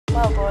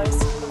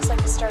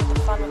started the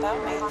fun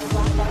without me.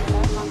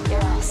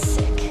 You're all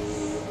sick.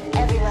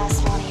 Every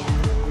last one of you.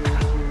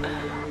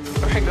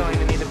 We're going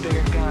to need a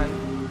bigger gun.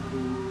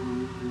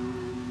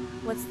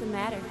 What's the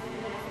matter?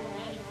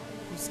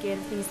 You scared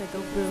of things that go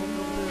boom,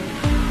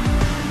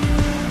 boom?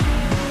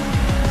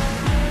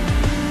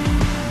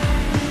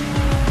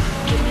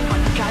 Give me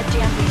one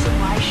goddamn reason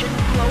why I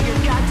shouldn't blow your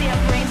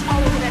goddamn brains all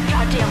over that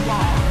goddamn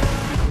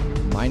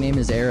wall. My name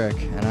is Eric,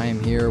 and I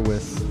am here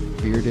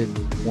with bearded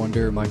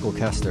wonder Michael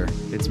Kester.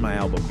 It's my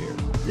album beard.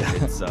 Yeah.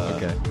 It's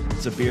Okay.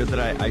 It's a beard that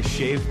I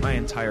shaved my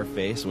entire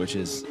face,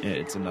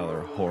 it's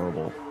another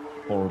horrible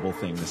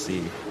thing to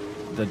see.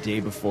 The day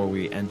before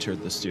we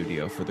entered the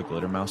studio for the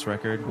Glitter Mouse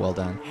record. Well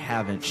done.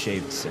 Haven't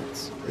shaved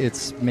since.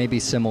 It's maybe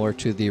similar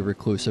to the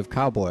reclusive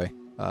cowboy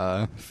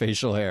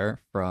facial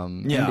hair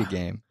from Yeah. Indie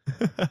Game.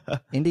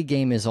 Indie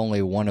Game is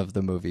only one of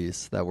the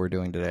movies that we're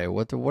doing today.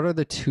 What are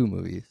the two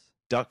movies?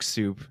 Duck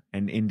Soup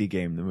and Indie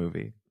Game, the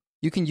movie.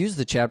 You can use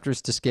the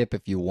chapters to skip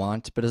if you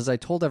want, but as I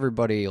told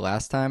everybody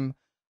last time,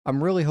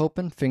 I'm really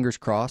hoping, fingers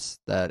crossed,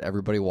 that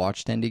everybody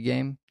watched Indie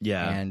Game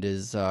Yeah. and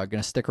is going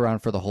to stick around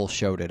for the whole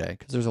show today,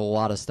 because there's a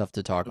lot of stuff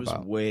to talk It was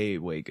about. way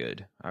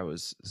good. I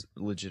was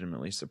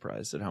legitimately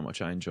surprised at how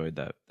much I enjoyed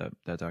that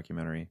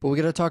documentary. But we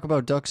got to talk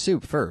about Duck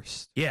Soup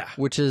first, Yeah.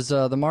 which is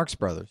the Marx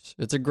Brothers.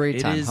 It's a great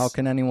It time. is- How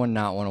can anyone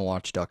not want to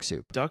watch Duck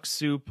Soup? Duck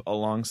Soup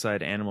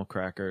alongside Animal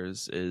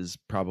Crackers is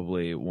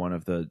probably one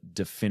of the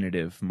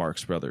definitive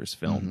Marx Brothers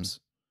films.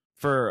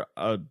 For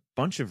a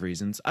bunch of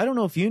reasons. I don't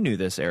know if you knew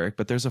this, Eric,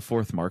 but there's a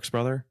fourth Marx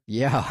Brother.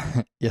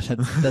 Yeah, yeah,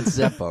 that's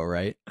Zeppo,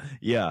 right?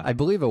 Yeah. I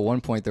believe at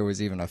one point there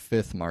was even a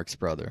fifth Marx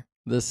Brother.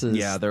 This is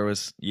there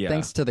was,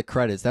 thanks to the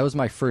credits. That was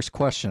my first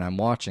question. I'm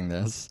watching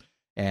this,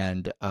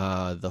 and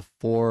the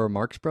four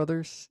Marx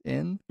Brothers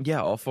in.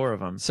 Yeah, all four of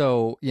them.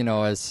 So,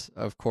 as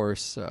of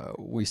course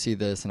we see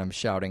this, and I'm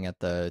shouting at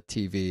the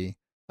TV,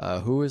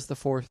 who is the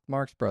fourth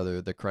Marx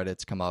Brother? The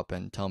credits come up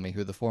and tell me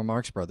who the four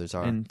Marx Brothers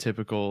are. In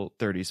typical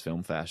 30s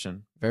film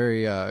fashion.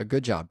 Very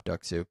good job,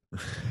 Duck Soup.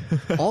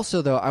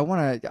 Also, though, I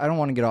don't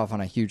want to get off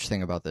on a huge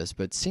thing about this,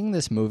 but seeing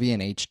this movie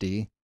in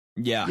HD,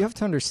 Yeah. you have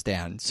to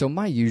understand. So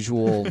my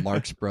usual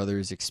Marx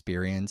Brothers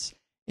experience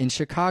in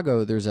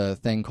Chicago, there's a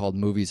thing called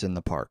Movies in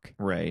the Park,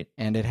 Right.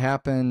 and it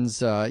happens,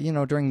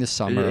 during the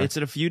summer. It's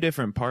at a few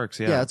different parks,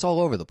 yeah. Yeah, it's all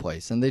over the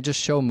place, and they just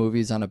show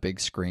movies on a big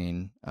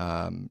screen,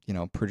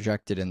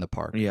 projected in the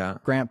park. Yeah.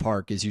 Grant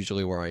Park is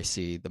usually where I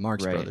see the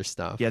Marx Right. Brothers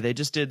stuff. Yeah, they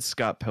just did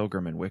Scott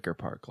Pilgrim in Wicker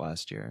Park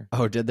last year.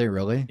 Oh, did they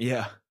really?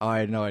 Yeah. Oh, I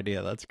had no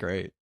idea. That's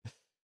great.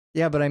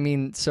 Yeah, but I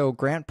mean, so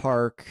Grant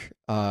Park,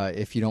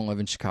 if you don't live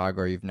in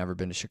Chicago or you've never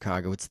been to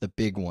Chicago, it's the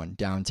big one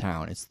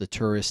downtown. It's the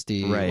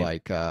touristy,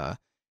 Right.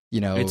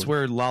 It's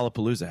where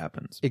Lollapalooza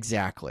happens.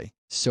 Exactly.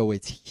 So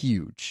it's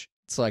huge.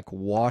 It's like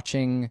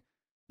watching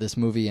this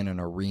movie in an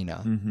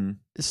arena. Mm-hmm.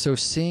 So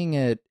seeing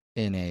it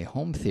in a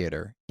home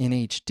theater in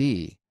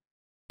HD,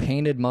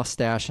 painted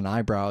mustache and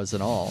eyebrows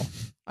and all,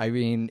 I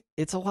mean,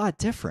 it's a lot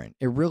different.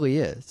 It really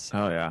is.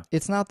 Oh, yeah.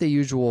 It's not the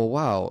usual,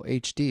 wow,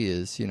 HD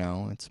is,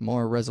 it's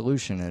more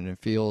resolution and it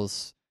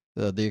feels,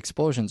 the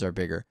explosions are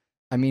bigger.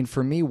 I mean,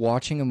 for me,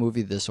 watching a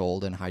movie this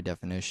old in high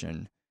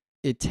definition,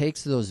 it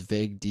takes those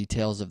vague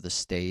details of the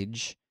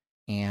stage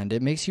and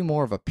it makes you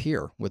more of a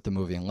peer with the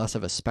movie and less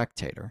of a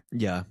spectator.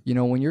 Yeah.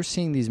 When you're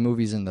seeing these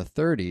movies in the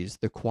 30s,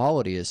 the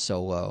quality is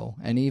so low.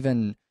 And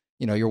even,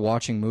 you're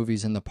watching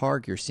movies in the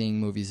park, you're seeing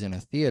movies in a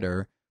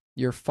theater,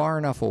 you're far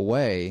enough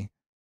away,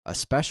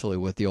 especially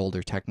with the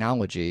older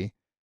technology,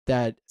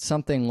 that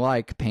something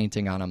like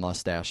painting on a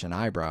mustache and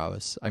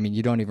eyebrows, I mean,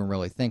 you don't even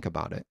really think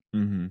about it.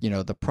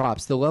 Mm-hmm. The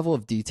props, the level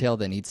of detail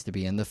that needs to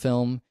be in the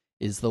film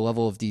is the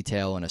level of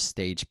detail in a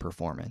stage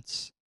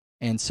performance.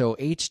 And so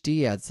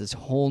HD adds this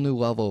whole new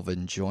level of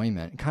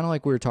enjoyment, kind of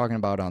like we were talking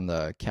about on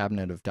the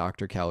Cabinet of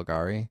Dr.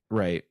 Caligari,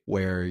 Right.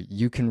 where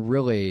you can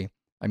really,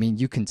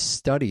 you can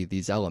study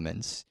these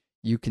elements.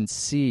 You can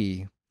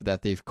see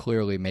that they've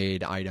clearly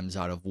made items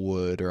out of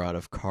wood or out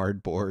of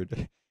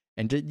cardboard.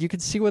 And you can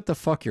see what the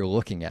fuck you're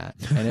looking at.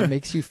 And it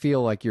makes you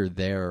feel like you're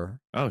there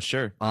Oh,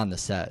 sure. on the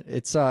set.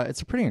 It's a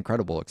pretty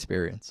incredible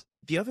experience.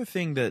 The other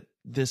thing that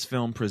this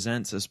film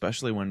presents,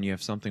 especially when you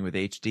have something with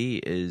HD,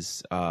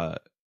 is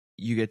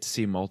you get to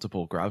see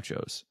multiple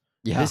Grouchos.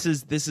 Yeah. This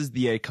is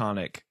the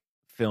iconic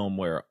film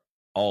where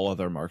all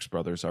other Marx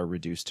Brothers are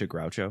reduced to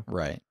Groucho.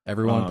 Right.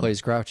 Everyone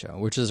plays Groucho,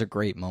 which is a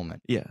great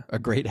moment. Yeah. A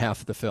great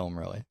half of the film,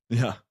 really.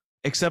 Yeah.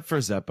 Except for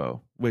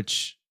Zeppo,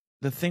 which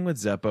the thing with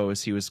Zeppo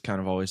is he was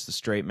kind of always the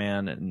straight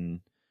man.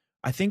 And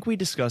I think we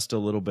discussed a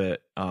little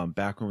bit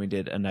back when we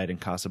did A Night in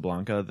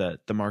Casablanca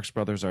that the Marx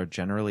Brothers are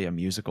generally a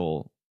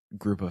musical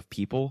group of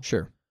people.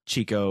 Sure.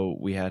 Chico,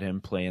 we had him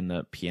playing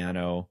the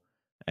piano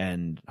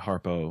and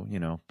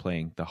Harpo,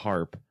 playing the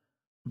harp.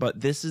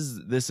 But this is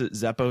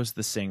Zeppo's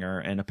the singer,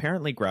 and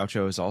apparently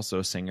Groucho is also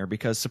a singer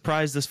because,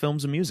 surprise, this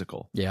film's a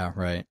musical. Yeah,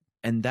 right.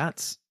 And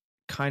that's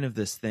kind of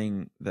this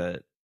thing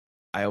that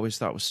I always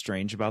thought was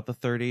strange about the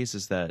 30s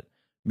is that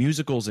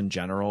musicals in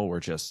general were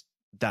just,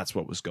 that's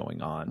what was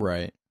going on.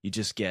 Right. You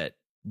just get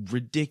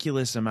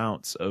ridiculous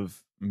amounts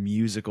of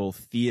musical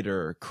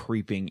theater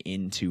creeping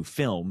into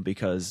film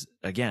because,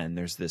 again,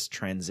 there's this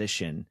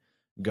transition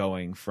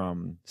going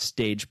from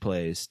stage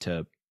plays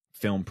to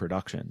film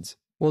productions.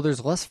 Well,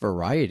 there's less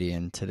variety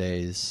in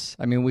today's.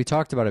 I mean, we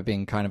talked about it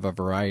being kind of a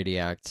variety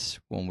act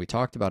when we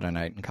talked about A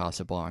Night in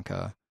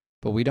Casablanca,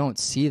 but we don't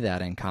see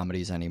that in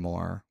comedies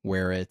anymore,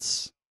 where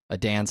it's a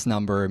dance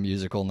number, a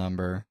musical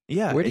number.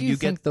 Yeah. Where do you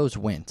think those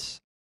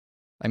went?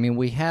 I mean,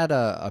 we had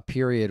a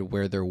period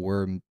where there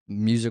were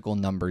musical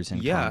numbers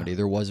in comedy.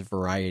 There was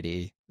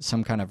variety,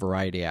 some kind of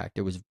variety act.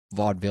 It was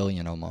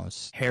vaudevillian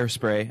almost.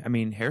 Hairspray. I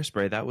mean,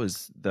 Hairspray, that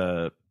was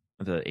the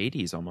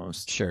 80s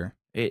almost. Sure.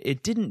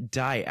 It didn't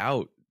die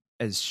out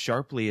as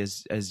sharply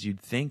as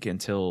you'd think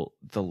until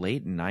the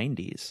late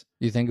 90s.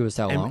 You think it was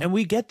that long? And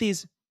we get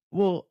these,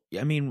 well,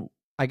 I mean...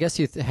 I guess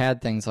you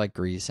had things like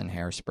Grease and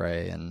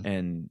Hairspray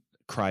and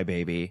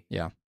Crybaby.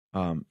 Yeah.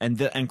 And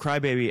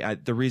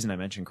Crybaby, the reason I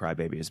mentioned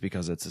Crybaby is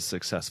because it's a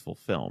successful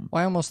film.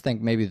 Well, I almost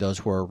think maybe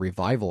those were a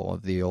revival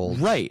of the old...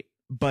 Right.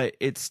 But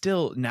it's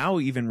still, now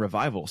even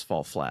revivals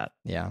fall flat.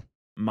 Yeah.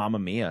 Mamma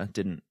Mia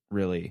didn't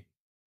really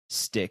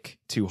stick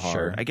too hard.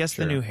 Sure, I guess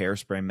the new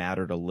Hairspray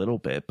mattered a little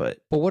bit, but...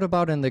 But what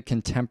about in the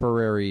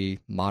contemporary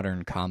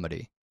modern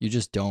comedy? You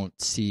just don't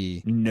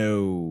see...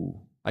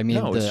 No. I mean,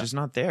 no, it's just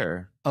not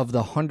there. Of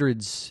the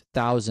hundreds,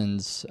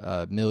 thousands,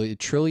 millions,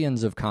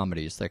 trillions of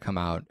comedies that come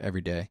out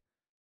every day,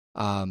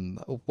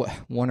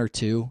 one or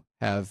two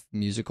have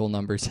musical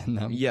numbers in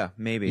them. Yeah,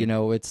 maybe. You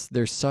know,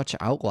 there's such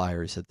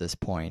outliers at this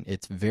point.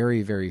 It's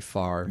very, very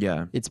far.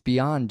 Yeah. It's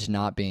beyond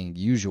not being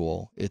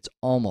usual. It's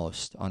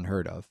almost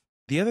unheard of.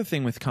 The other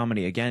thing with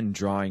comedy, again,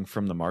 drawing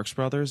from the Marx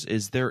Brothers,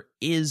 is there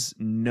is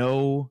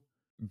no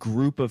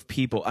group of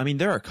people. I mean,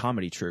 there are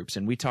comedy troupes,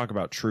 and we talk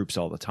about troupes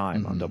all the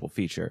time on Double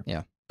Feature.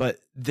 Yeah. But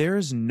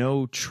there's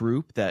no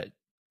troupe that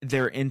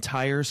their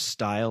entire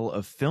style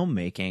of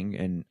filmmaking,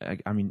 and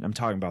I mean, I'm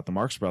talking about the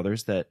Marx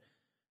Brothers, that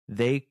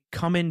they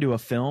come into a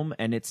film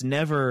and it's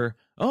never,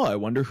 oh, I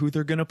wonder who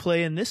they're going to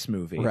play in this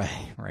movie.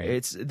 Right.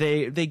 It's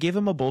they give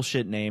them a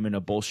bullshit name and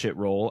a bullshit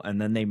role,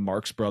 and then they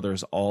Marx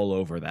Brothers all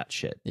over that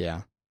shit.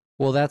 Yeah.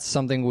 Well, that's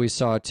something we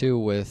saw too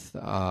with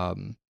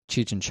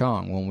Cheech and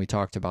Chong when we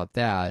talked about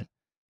that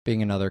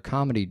being another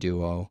comedy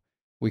duo.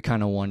 We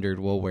kind of wondered,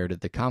 well, where did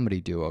the comedy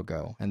duo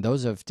go? And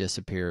those have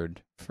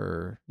disappeared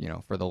for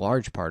the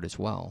large part as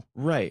well.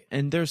 Right.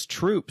 And there's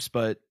troupes,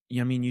 but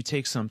I mean, you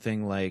take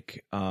something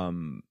like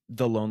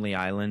The Lonely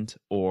Island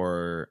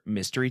or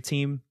Mystery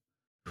Team,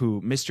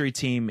 who Mystery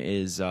Team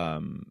is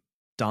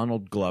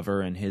Donald Glover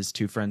and his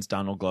two friends.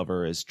 Donald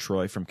Glover is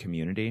Troy from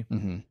Community.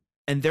 Mm-hmm.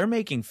 And they're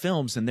making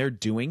films and they're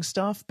doing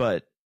stuff,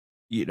 but,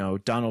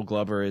 Donald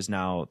Glover is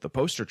now the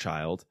poster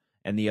child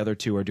and the other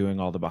two are doing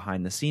all the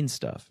behind the scenes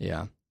stuff.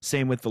 Yeah.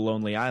 Same with The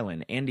Lonely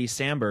Island. Andy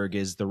Samberg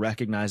is the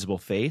recognizable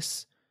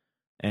face,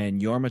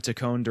 and Jorma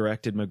Taccone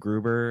directed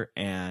MacGruber,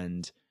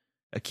 and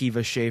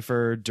Akiva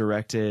Schaffer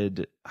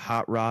directed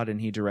Hot Rod,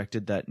 and he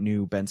directed that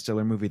new Ben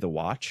Stiller movie, The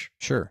Watch.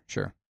 Sure.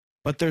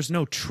 But there's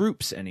no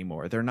troupes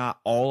anymore. They're not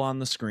all on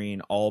the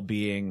screen, all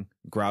being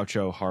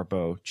Groucho,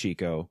 Harpo,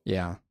 Chico,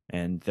 Yeah.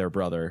 and their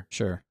brother.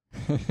 Sure.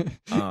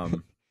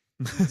 Um,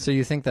 So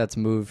you think that's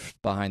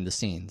moved behind the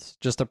scenes?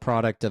 Just a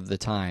product of the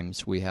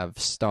times. We have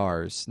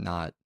stars,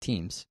 not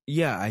teams.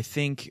 Yeah, I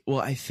think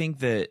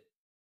that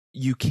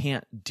you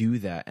can't do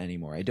that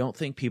anymore. I don't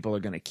think people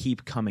are going to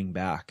keep coming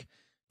back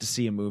to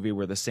see a movie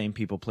where the same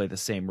people play the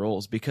same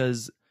roles,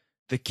 because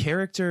the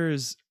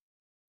characters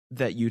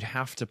that you'd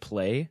have to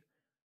play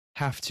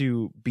have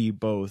to be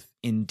both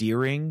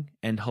endearing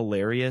and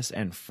hilarious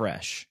and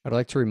fresh. I'd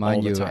like to remind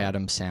all the you time.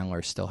 Adam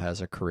Sandler still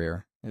has a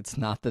career. It's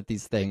not that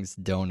these things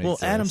don't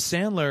exist. Well, Adam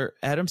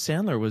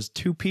Sandler was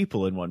two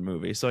people in one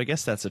movie, so I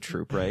guess that's a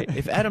troupe, right?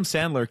 If Adam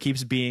Sandler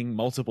keeps being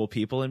multiple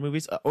people in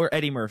movies, or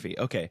Eddie Murphy,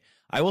 okay,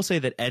 I will say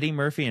that Eddie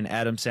Murphy and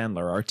Adam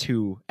Sandler are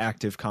two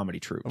active comedy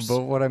troupes.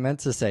 But what I meant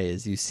to say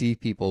is you see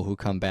people who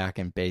come back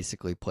and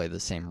basically play the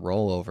same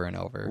role over and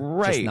over.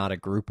 Right. Just not a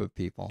group of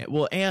people.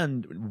 Well,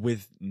 and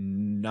with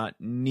not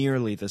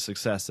nearly the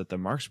success that the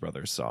Marx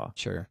Brothers saw.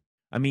 Sure.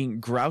 I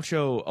mean,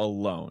 Groucho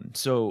alone.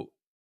 So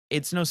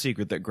it's no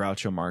secret that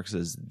Groucho Marx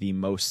is the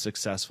most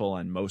successful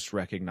and most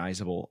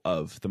recognizable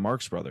of the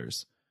Marx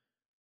Brothers.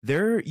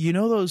 They're,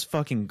 those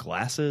fucking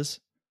glasses?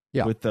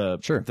 Yeah. With the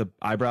Sure. the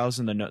eyebrows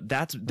and the nose.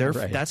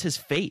 That's his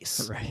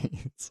face.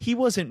 Right. He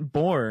wasn't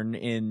born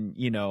in,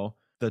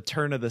 the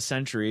turn of the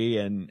century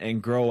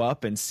and grow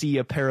up and see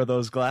a pair of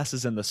those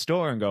glasses in the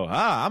store and go,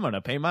 I'm going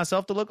to paint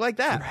myself to look like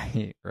that.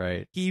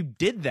 Right. He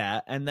did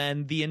that, and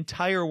then the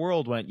entire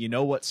world went, you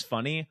know what's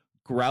funny?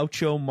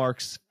 Groucho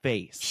Marx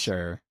face.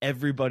 Sure.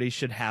 Everybody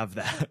should have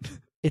that.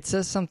 It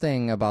says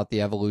something about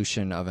the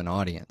evolution of an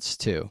audience,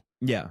 too.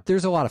 Yeah.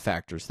 There's a lot of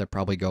factors that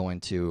probably go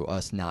into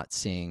us not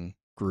seeing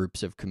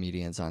groups of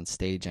comedians on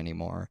stage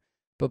anymore.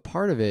 But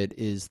part of it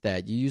is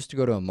that you used to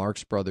go to a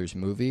Marx Brothers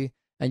movie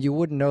and you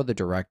wouldn't know the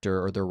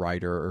director or the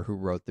writer or who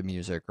wrote the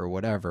music or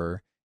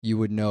whatever. You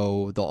would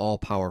know the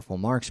all-powerful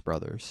Marx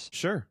Brothers.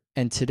 Sure.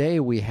 And today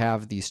we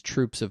have these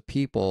troops of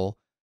people.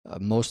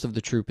 Most of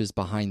the troupe is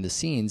behind the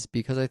scenes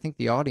because I think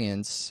the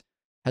audience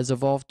has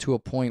evolved to a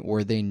point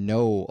where they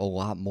know a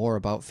lot more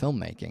about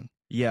filmmaking.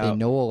 Yeah. They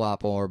know a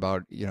lot more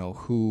about,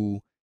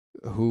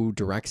 who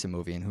directs a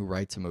movie and who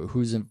writes a movie,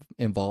 who's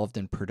involved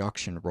in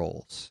production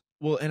roles.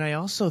 Well, and I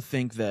also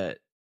think that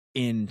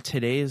in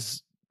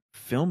today's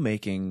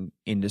filmmaking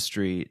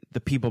industry, the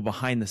people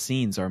behind the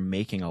scenes are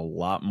making a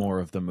lot more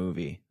of the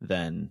movie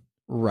than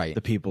Right.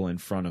 the people in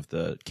front of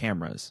the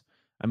cameras.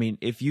 I mean,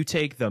 if you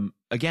take them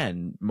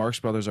again, Marx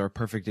Brothers are a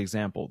perfect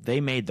example. They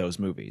made those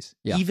movies.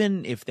 Yeah.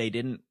 Even if they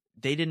didn't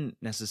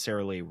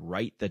necessarily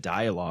write the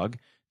dialogue,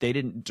 they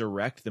didn't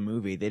direct the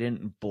movie, they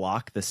didn't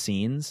block the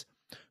scenes.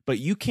 But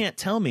you can't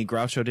tell me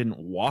Groucho didn't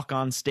walk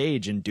on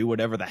stage and do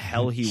whatever the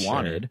hell he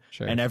wanted.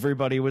 Sure. And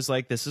everybody was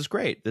like, this is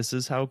great. This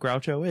is how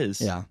Groucho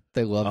is. Yeah,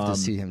 they love to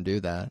see him do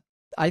that.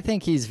 I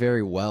think he's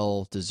very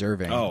well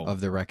deserving Oh.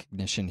 of the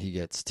recognition he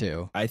gets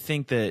too. I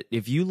think that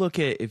if you look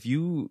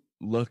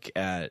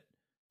at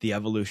the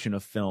evolution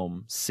of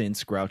film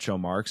since Groucho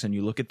Marx, and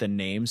you look at the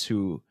names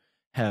who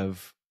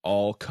have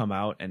all come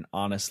out and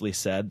honestly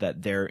said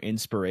that their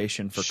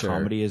inspiration for Sure.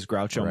 comedy is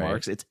Groucho Right.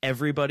 Marx, it's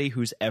everybody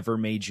who's ever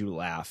made you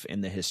laugh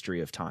in the history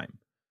of time.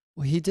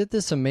 Well, he did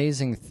this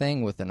amazing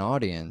thing with an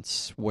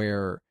audience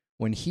where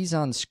when he's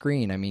on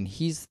screen, I mean,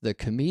 he's the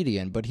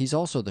comedian, but he's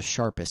also the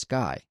sharpest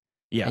guy.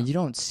 Yeah. And you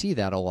don't see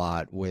that a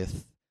lot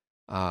with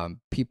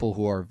people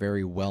who are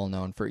very well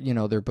known for,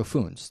 they're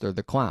buffoons. They're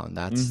the clown.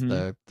 That's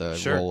Mhm. the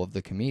Sure. role of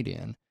the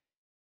comedian.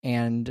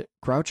 And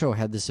Groucho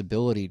had this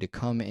ability to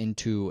come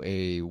into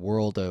a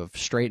world of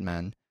straight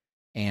men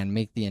and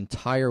make the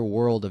entire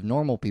world of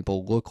normal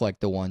people look like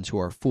the ones who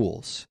are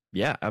fools.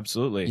 Yeah,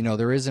 absolutely.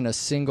 There isn't a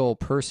single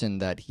person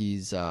that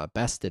he's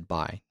bested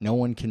by. No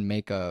one can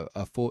make a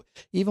fool.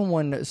 Even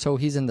when, so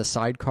he's in the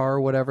sidecar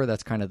or whatever,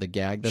 that's kind of the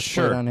gag that's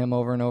Sure. played on him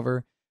over and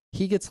over.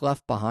 He gets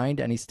left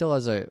behind and he still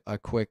has a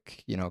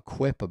quick,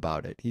 quip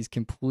about it. He's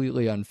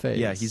completely unfazed.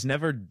 Yeah, he's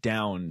never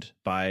downed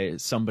by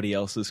somebody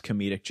else's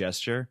comedic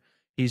gesture.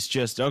 He's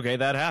just, okay,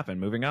 that happened,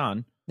 moving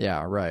on.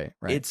 Yeah, right.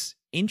 It's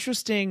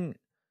interesting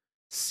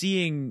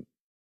seeing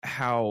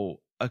how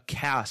a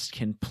cast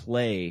can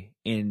play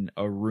in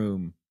a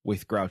room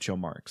with Groucho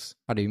Marx.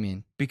 How do you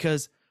mean?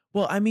 Because,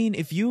 well, I mean,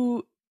 if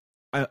you,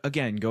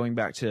 again, going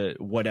back to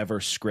whatever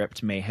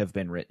script may have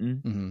been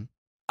written, Hmm.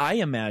 I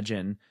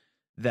imagine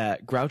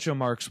that Groucho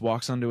Marx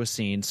walks onto a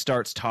scene,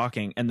 starts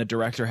talking, and the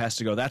director has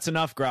to go, that's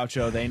enough,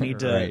 Groucho. They need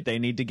to Right. they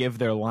need to give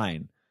their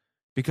line.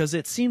 Because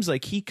it seems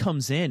like he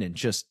comes in and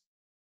just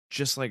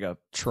like a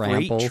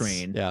freight Tramples.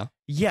 train. Yeah.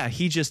 Yeah,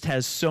 he just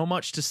has so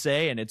much to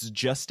say, and it's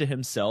just to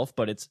himself,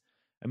 but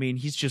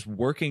he's just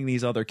working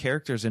these other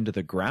characters into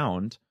the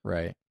ground,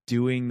 Right.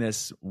 doing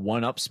this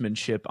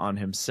one-upsmanship on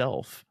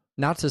himself.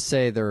 Not to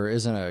say there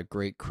isn't a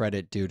great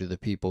credit due to the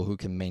people who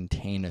can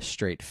maintain a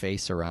straight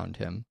face around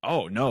him.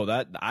 Oh, no,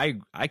 that I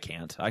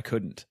can't. I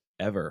couldn't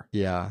ever.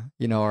 Yeah.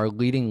 Our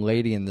leading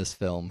lady in this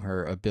film,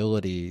 her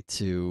ability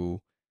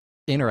to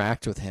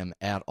interact with him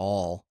at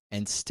all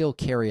and still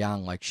carry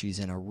on like she's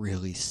in a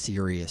really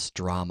serious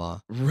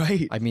drama.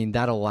 Right. I mean,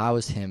 that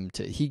allows him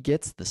he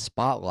gets the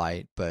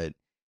spotlight, but,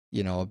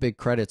 a big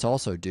credit's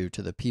also due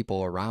to the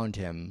people around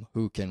him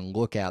who can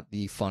look at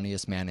the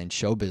funniest man in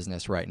show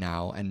business right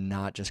now and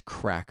not just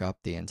crack up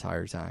the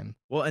entire time.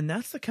 Well, and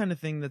that's the kind of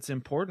thing that's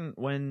important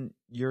when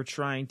you're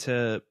trying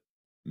to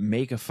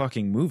make a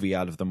fucking movie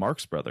out of the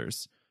Marx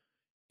Brothers,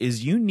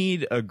 is you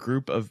need a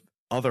group of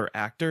other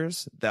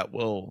actors that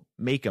will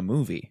make a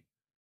movie,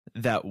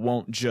 that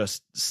won't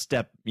just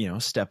step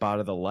out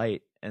of the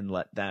light and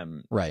let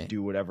them Right.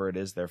 do whatever it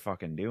is they're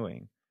fucking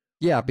doing.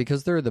 Yeah,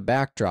 because they're the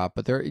backdrop,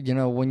 but they're,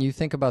 when you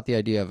think about the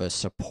idea of a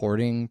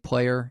supporting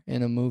player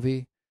in a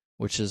movie,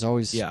 which has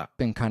always Yeah.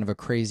 been kind of a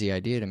crazy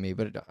idea to me,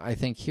 but I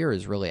think here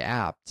is really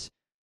apt.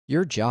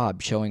 Your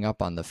job showing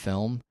up on the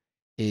film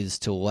is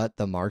to let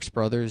the Marx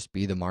Brothers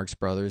be the Marx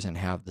Brothers and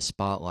have the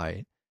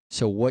spotlight.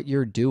 So what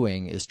you're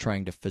doing is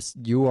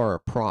you are a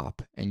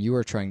prop, and you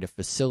are trying to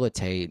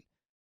facilitate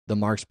the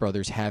Marx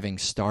Brothers having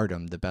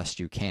stardom the best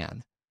you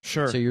can.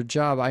 Sure. So your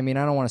job, I mean,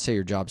 I don't want to say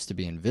your job's to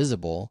be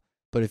invisible,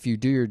 but if you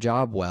do your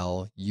job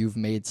well, you've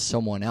made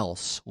someone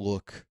else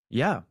look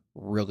Yeah,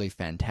 really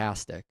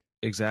fantastic.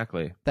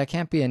 exactly. That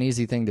can't be an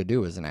easy thing to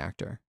do as an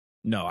actor.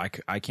 No,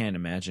 I can't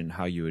imagine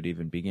how you would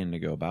even begin to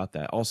go about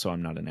that. Also,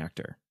 I'm not an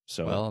actor.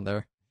 So Well,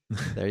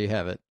 there you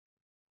have it.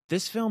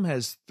 this film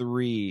has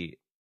three,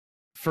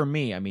 for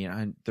me, I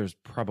mean, there's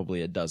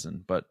probably a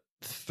dozen, but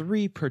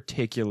three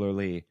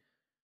particularly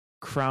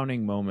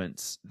crowning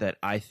moments that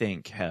I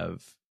think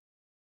have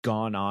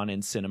gone on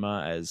in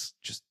cinema as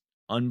just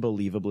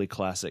unbelievably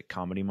classic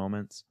comedy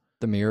moments.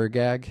 The mirror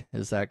gag,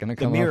 is that going to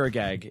The come mirror up?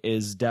 gag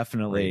is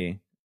definitely,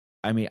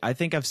 I mean, I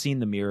think I've seen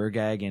the mirror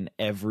gag in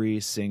every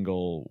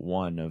single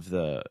one of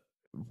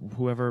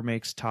whoever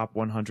makes top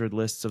 100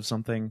 lists of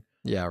something.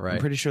 Yeah, right. I'm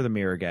pretty sure the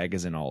mirror gag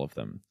is in all of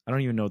them. I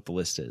don't even know what the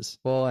list is.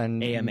 Well,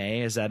 and AMA,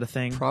 is that a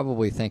thing?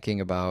 probably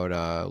thinking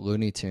about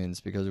Looney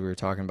Tunes because we were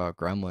talking about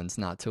Gremlins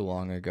not too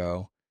long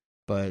ago.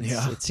 But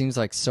Yeah. it seems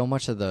like so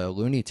much of the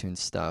Looney Tunes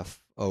stuff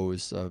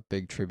owes a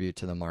big tribute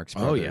to the Marx Oh,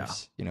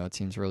 Brothers. yeah. It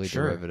seems really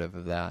Sure. derivative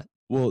of that.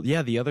 Well,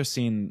 yeah, the other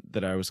scene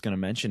that I was going to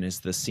mention is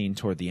the scene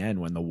toward the end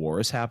when the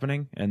war is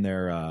happening and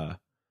the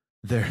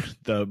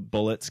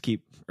bullets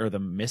keep, or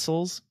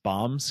the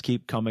bombs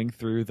keep coming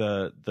through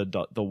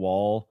the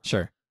wall.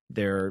 Sure.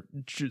 They're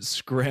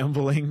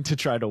scrambling to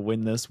try to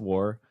win this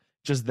war.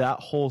 Just that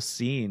whole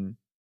scene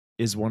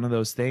is one of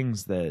those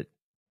things that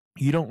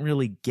you don't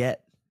really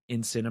get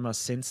in cinema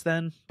since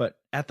then, but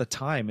at the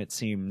time it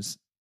seems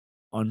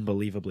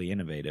unbelievably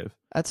innovative.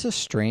 That's a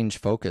strange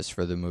focus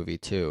for the movie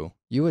too.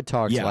 You had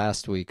talked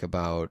last week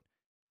about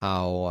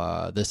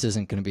how this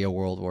isn't going to be a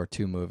World War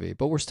II movie,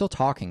 but we're still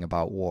talking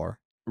about war.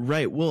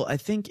 Right. Well, I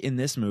think in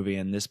this movie,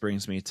 and this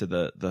brings me to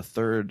the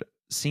third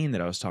scene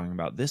that I was talking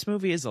about, this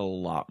movie is a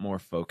lot more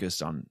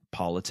focused on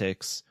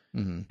politics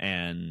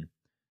and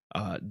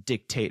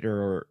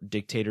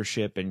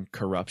dictatorship and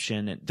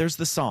corruption. And there's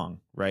the song,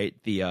 right?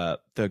 The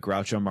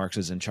Groucho Marx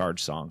is in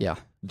charge song. Yeah.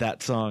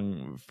 That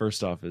song,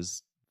 first off,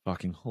 is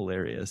fucking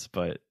hilarious,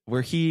 but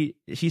where he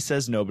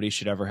says nobody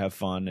should ever have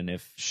fun, and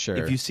if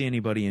you see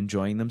anybody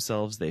enjoying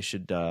themselves, they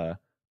should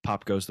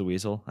pop goes the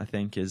weasel, I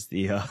think is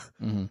the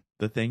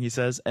the thing he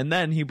says. And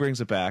then he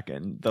brings it back,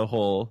 and the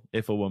whole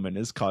if a woman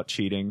is caught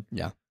cheating.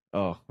 Yeah.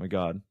 Oh my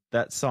god.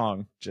 That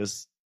song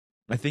just,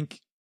 I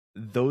think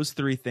those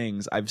three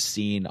things I've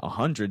seen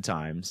 100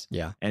 times.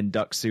 Yeah. And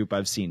Duck Soup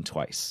I've seen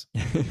twice.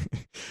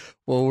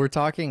 Well, we're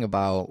talking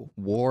about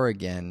war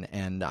again,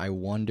 and I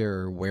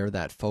wonder where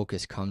that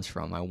focus comes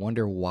from. I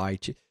wonder why,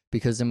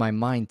 because in my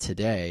mind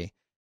today,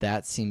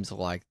 that seems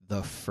like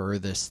the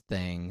furthest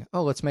thing.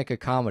 Oh, let's make a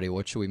comedy.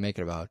 What should we make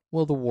it about?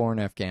 Well, the war in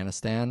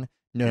Afghanistan.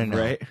 No.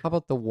 Right. How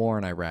about the war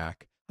in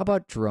Iraq? How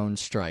about drone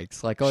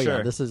strikes? Like, oh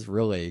yeah, this is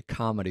really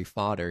comedy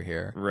fodder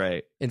here.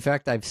 Right. In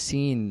fact, I've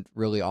seen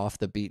really off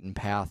the beaten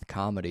path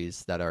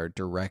comedies that are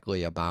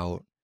directly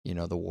about, you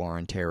know, the war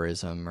on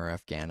terrorism or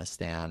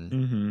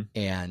Afghanistan.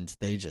 And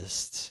they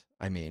just,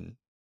 I mean,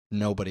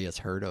 nobody has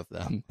heard of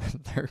them.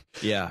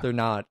 They're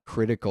not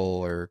critical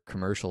or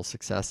commercial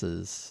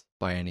successes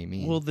by any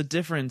means. Well, the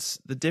difference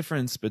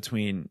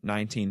between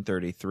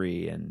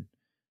 1933 and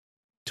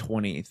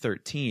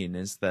 2013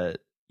 is that,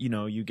 you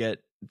know, you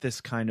get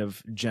this kind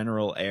of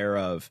general air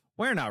of,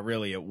 we're not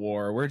really at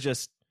war, we're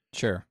just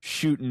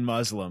shooting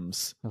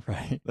Muslims.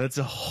 Right. That's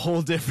a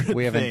whole different thing.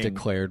 We haven't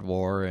declared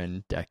war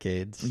in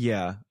decades.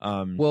 Yeah.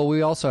 Well,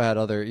 we also had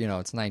other, you know,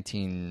 it's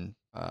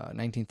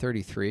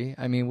 1933.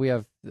 I mean, we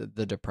have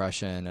the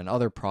Depression and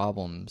other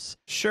problems.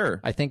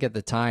 Sure. I think at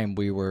the time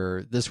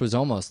this was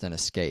almost an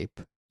escape.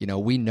 You know,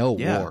 we know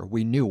war.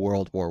 We knew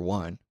World War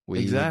I.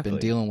 We've been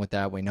dealing with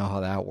that. We know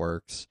how that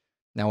works.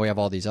 Now we have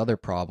all these other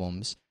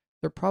problems.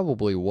 There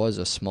probably was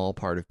a small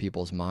part of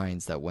people's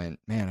minds that went,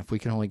 man, if we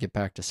can only get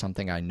back to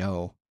something I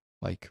know,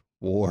 like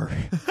war.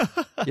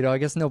 You know, I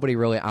guess nobody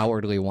really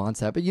outwardly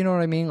wants that, but you know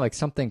what I mean? Like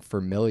something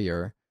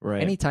familiar.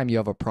 Right. Anytime you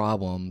have a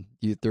problem,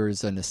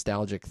 there's a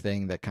nostalgic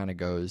thing that kind of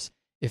goes,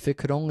 if it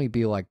could only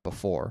be like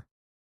before.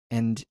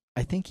 And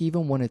I think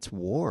even when it's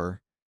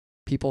war,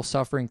 people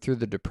suffering through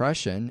the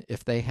Depression,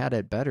 if they had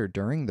it better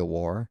during the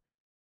war,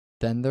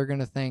 then they're going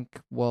to think,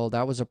 well,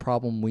 that was a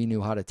problem we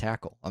knew how to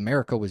tackle.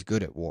 America was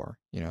good at war.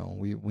 You know,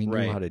 we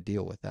knew how to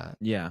deal with that.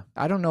 Yeah.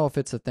 I don't know if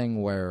it's a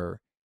thing where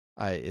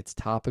it's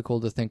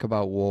topical to think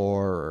about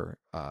war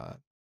or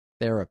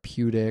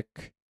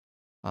therapeutic.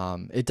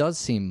 It does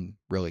seem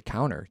really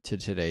counter to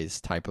today's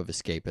type of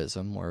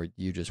escapism where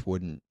you just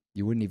wouldn't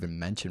even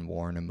mention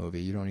war in a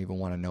movie. You don't even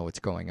want to know what's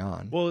going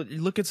on. Well,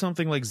 look at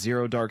something like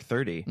Zero Dark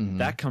 30.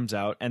 That comes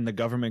out and the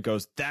government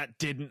goes, that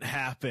didn't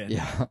happen.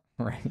 Yeah,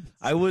 right.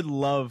 I would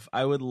love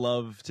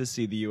to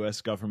see the US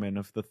government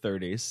of the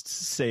 30s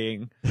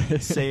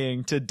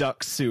saying to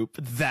Duck Soup,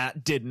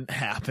 that didn't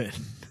happen.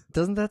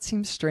 Doesn't that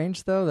seem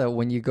strange though, that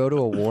when you go to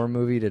a war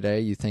movie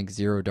today, you think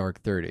Zero Dark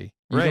 30.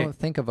 You don't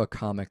think of a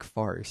comic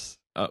farce.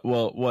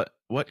 Well,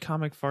 what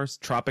comic farce?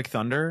 Tropic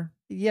Thunder?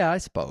 Yeah, I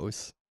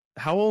suppose.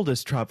 How old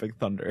is Tropic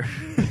Thunder?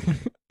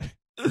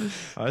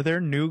 Are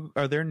there new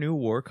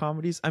war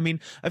comedies? I mean,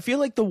 I feel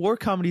like the war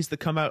comedies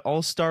that come out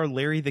all star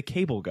Larry the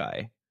Cable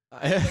Guy.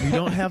 We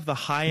don't have the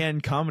high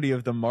end comedy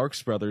of the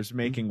Marx Brothers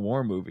making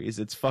war movies.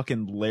 It's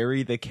fucking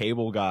Larry the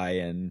Cable Guy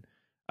and,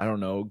 I don't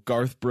know,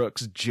 Garth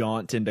Brooks'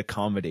 jaunt into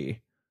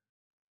comedy.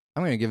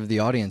 I'm going to give the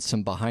audience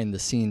some behind the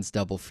scenes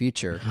double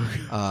feature.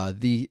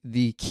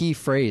 The key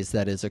phrase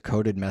that is a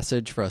coded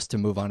message for us to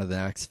move on to the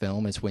next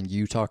film is when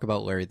you talk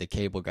about Larry the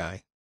Cable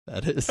Guy.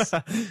 That is,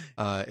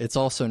 it's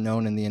also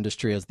known in the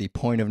industry as the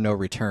point of no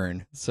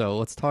return. So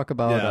let's talk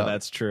about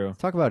that's true. Let's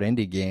talk about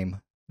Indie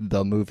Game,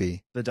 the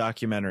movie, the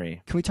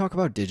documentary. Can we talk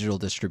about digital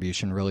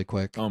distribution really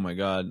quick? Oh my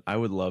god, I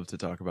would love to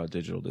talk about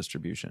digital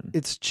distribution.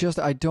 It's just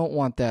I don't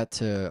want that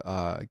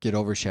to get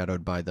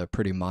overshadowed by the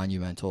pretty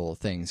monumental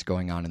things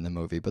going on in the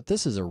movie. But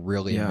this is a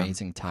really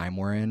amazing time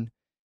we're in,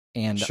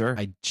 and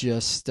I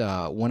just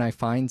when I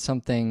find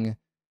something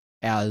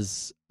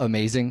as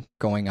amazing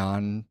going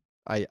on,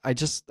 I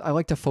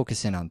like to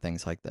focus in on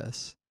things like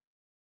this.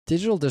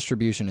 Digital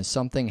distribution is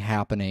something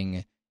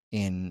happening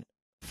in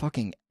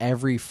fucking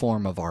every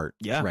form of art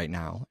right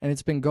now. And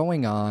it's been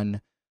going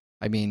on,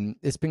 I mean,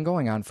 it's been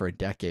going on for a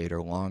decade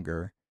or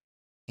longer.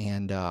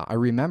 And I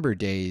remember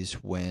days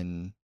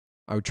when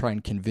I would try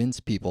and convince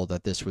people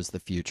that this was the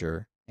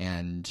future,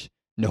 and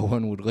no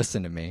one would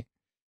listen to me.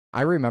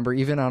 I remember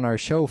even on our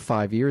show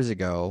 5 years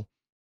ago,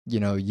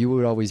 you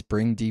would always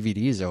bring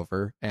DVDs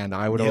over, and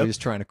I would Yep. always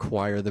try and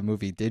acquire the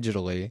movie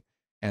digitally,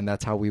 and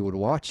that's how we would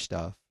watch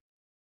stuff.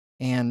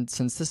 And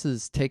since this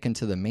is taken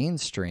to the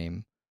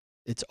mainstream,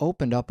 it's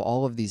opened up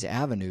all of these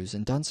avenues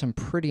and done some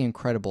pretty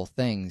incredible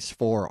things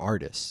for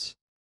artists.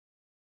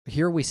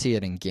 Here we see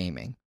it in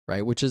gaming,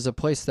 right? Which is a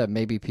place that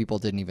maybe people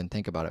didn't even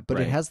think about it, but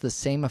Right. it has the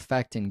same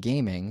effect in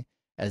gaming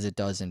as it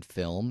does in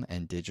film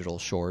and digital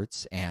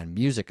shorts and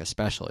music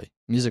especially.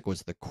 Music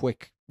was the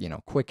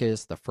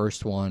quickest, the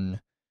first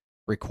one,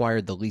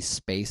 required the least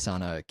space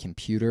on a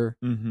computer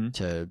Mm-hmm.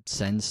 to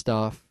send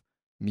stuff.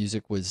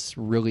 Music was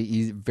really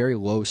easy, very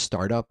low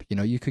startup.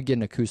 You could get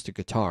an acoustic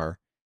guitar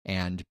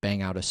and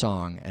bang out a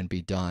song and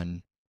be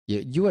done.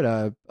 You had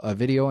a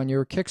video on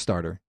your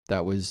Kickstarter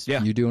that was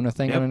Yeah. you doing a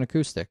thing Yep. on an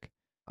acoustic.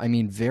 I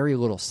mean, very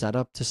little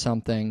setup to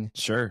something.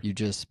 Sure. You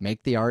just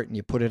make the art and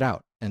you put it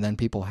out, and then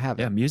people have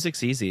Yeah, it.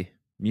 music's easy.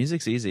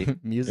 Music's easy.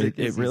 Music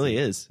It is really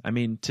easy. is. I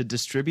mean, to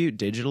distribute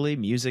digitally,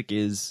 music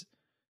is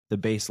the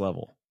base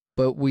level.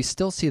 But we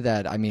still see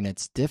that, I mean,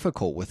 it's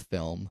difficult with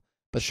film.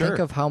 But think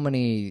Sure. of how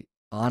many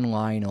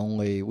online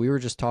only. We were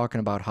just talking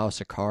about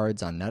House of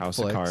Cards on Netflix. House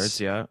of Cards,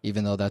 yeah.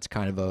 Even though that's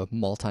kind of a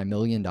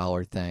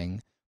multi-million-dollar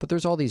thing. But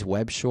there's all these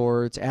web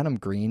shorts. Adam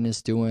Green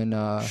is doing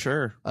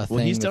Sure. a Well,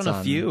 he's thing done that's a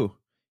on- few.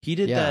 He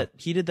did Yeah. that.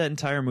 He did that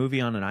entire movie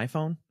on an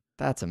iPhone.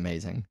 That's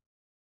amazing.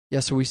 Yeah,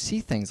 so we see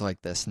things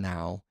like this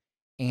now.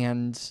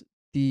 And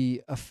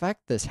the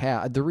effect this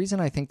had, the reason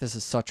I think this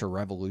is such a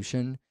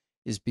revolution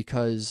is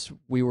because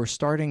we were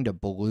starting to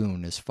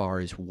balloon as far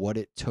as what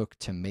it took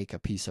to make a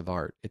piece of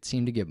art. It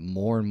seemed to get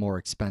more and more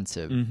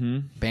expensive.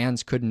 Mm-hmm.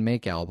 Bands couldn't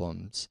make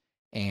albums,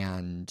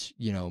 and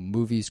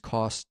movies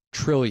cost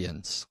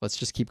trillions. Let's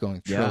just keep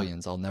going Yeah.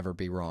 trillions. I'll never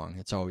be wrong.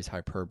 It's always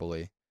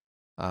hyperbole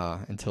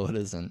until it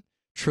isn't.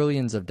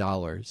 Trillions of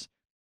dollars.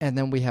 And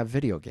then we have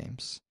video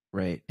games.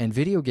 Right. And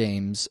video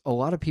games, a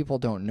lot of people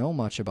don't know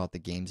much about the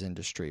games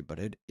industry, but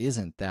it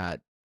isn't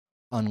that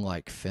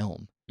unlike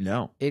film.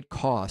 No. It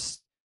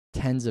costs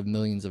tens of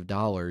millions of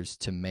dollars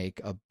to make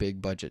a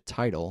big budget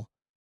title,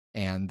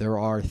 and there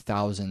are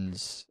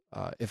thousands,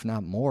 if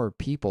not more,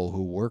 people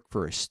who work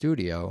for a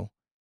studio,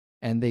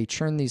 and they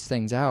churn these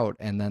things out,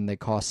 and then they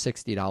cost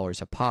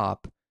 $60 a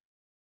pop,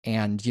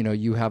 and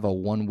you have a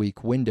 1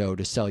 week window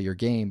to sell your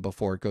game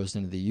before it goes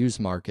into the used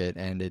market,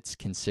 and it's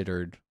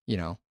considered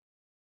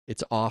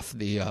it's off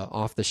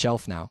the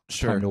shelf now.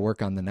 Sure. Time to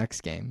work on the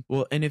next game.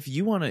 Well, and if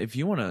you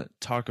wanna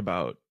talk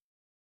about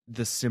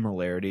the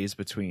similarities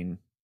between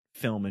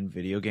film and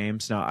video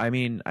games. Now, I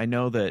mean, I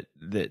know that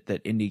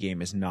Indie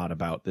Game is not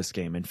about this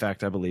game. In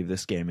fact, I believe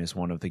this game is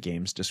one of the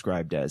games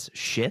described as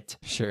shit.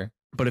 Sure.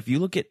 But if you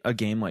look at a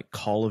game like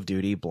Call of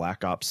Duty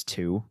Black Ops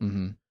 2,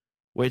 Mm-hmm.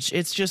 which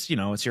it's just,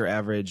 it's your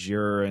average,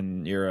 you're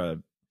a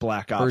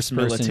Black Ops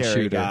First-person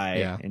military shooter, guy,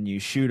 yeah. and you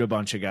shoot a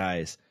bunch of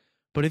guys.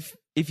 But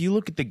if you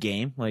look at the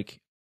game,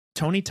 like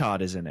Tony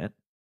Todd is in it.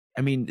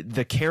 I mean,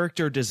 the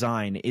character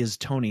design is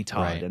Tony Todd,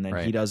 Right, and then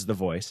right. he does the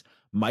voice.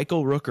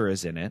 Michael Rooker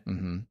is in it.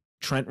 Mm-hmm.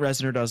 Trent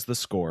Reznor does the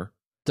score.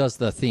 Does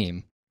the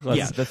theme.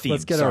 Yeah, the theme,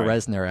 Let's get sorry. our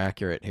Reznor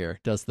accurate here.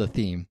 Does the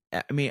theme.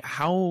 I mean,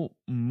 how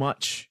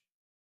much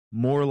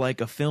more like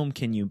a film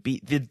can you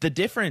be? The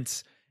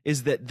difference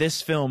is that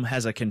this film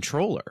has a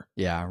controller.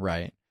 Yeah,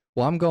 right.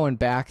 Well, I'm going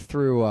back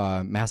through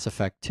Mass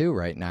Effect 2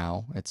 right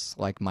now. It's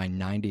like my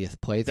 90th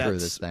playthrough of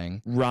this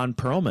thing. Ron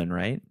Perlman,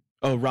 right?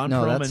 Oh, Ron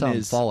No, Perlman that's,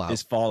 is Fallout.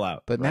 Is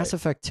Fallout. But right. Mass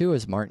Effect 2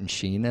 has Martin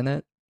Sheen in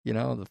it.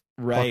 The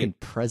Right. fucking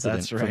president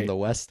That's from right. the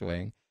West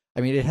Wing. I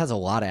mean, it has a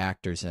lot of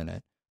actors in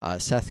it.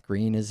 Seth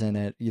Green is in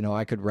it.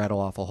 I could rattle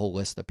off a whole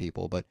list of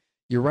people, but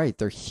you're right.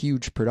 They're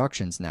huge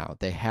productions now.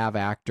 They have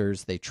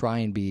actors. They try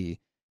and be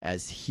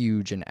as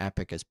huge and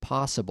epic as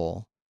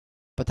possible.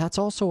 But that's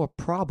also a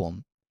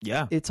problem.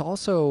 Yeah. It's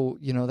also,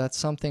 that's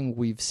something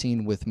we've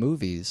seen with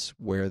movies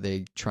where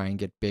they try and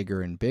get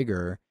bigger and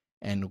bigger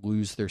and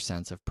lose their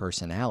sense of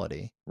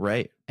personality.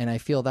 Right. And I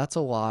feel that's a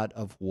lot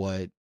of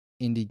what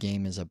indie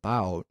game is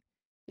about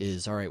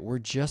is, all right, we're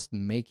just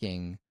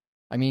making,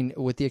 I mean,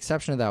 with the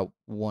exception of that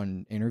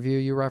one interview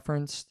you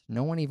referenced,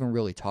 no one even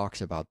really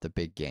talks about the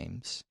big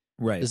games.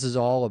 Right. This is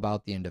all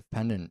about the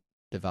independent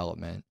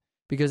development.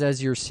 Because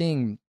as you're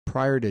seeing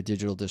prior to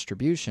digital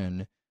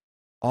distribution,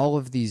 all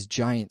of these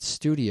giant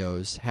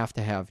studios have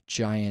to have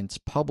giant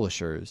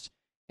publishers,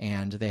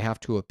 and they have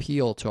to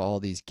appeal to all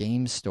these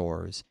game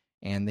stores,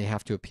 and they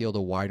have to appeal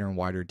to wider and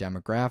wider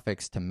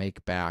demographics to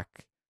make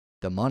back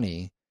the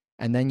money.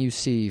 And then you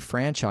see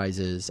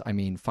franchises. I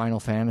mean, Final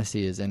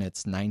Fantasy is in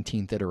its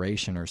 19th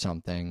iteration or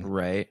something.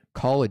 Right.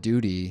 Call of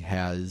Duty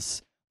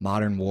has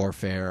Modern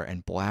Warfare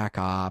and Black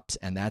Ops,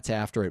 and that's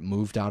after it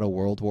moved out of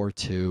World War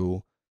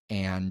II.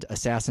 And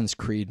Assassin's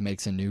Creed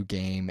makes a new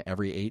game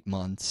every 8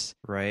 months.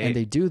 Right. And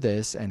they do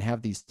this and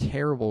have these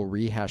terrible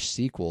rehashed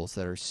sequels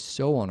that are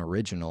so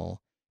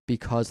unoriginal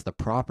because the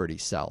property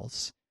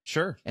sells.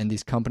 Sure. And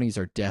these companies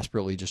are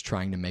desperately just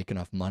trying to make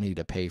enough money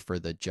to pay for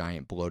the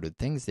giant bloated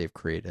things they've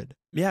created.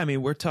 Yeah, I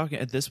mean, we're talking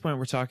at this point,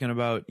 we're talking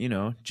about,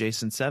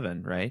 Jason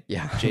 7, right?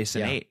 Yeah. Jason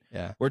Yeah. 8.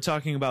 Yeah. We're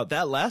talking about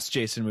that last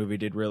Jason movie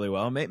did really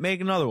well.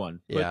 Make another one.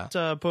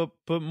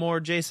 Put more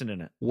Jason in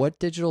it. What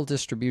digital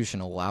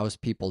distribution allows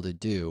people to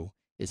do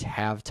is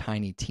have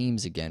tiny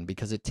teams again,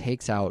 because it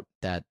takes out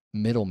that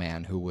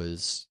middleman who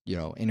was,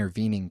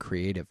 intervening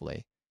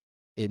creatively.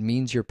 It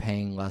means you're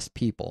paying less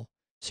people,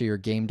 so your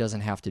game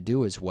doesn't have to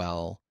do as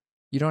well.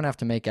 You don't have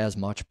to make as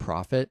much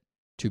profit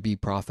to be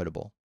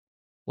profitable.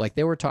 Like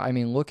they were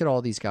look at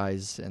all these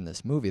guys in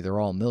this movie. They're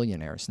all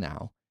millionaires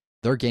now.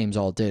 Their games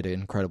all did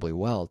incredibly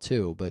well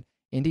too, but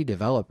indie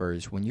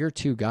developers, when you're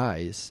two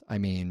guys,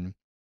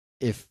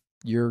 if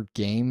your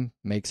game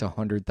makes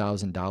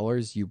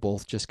 $100,000, you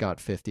both just got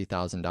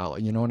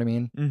 $50,000. You know what I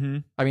mean?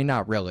 Mm-hmm.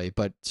 Not really,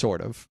 but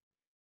sort of.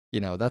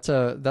 That's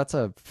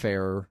a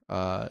fair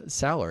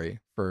salary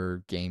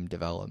for game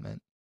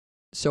development.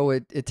 So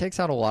it takes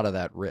out a lot of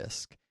that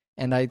risk.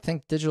 And I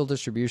think digital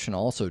distribution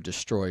also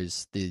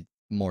destroys the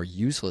more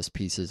useless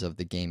pieces of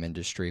the game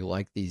industry,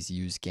 like these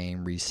used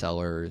game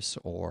resellers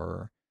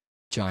or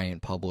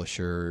giant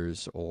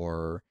publishers,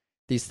 or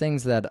these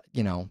things that,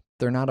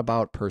 they're not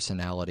about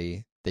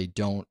personality. They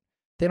don't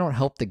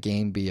help the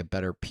game be a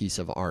better piece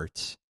of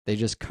art. They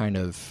just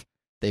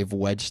they've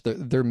wedged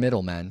they're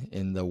middlemen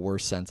in the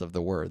worst sense of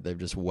the word. They've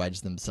just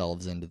wedged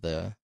themselves into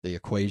the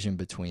equation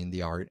between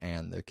the art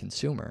and the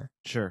consumer.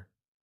 Sure.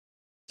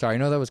 Sorry, I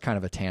know that was kind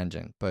of a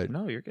tangent, but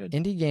no, you're good.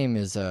 Indie game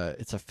it's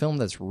a film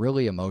that's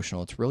really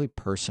emotional. It's really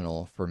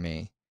personal for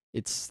me.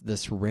 It's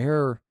this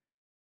rare,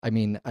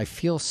 I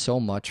feel so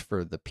much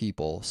for the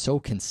people so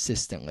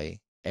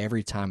consistently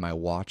every time I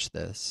watch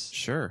this.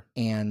 Sure.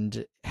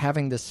 And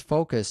having this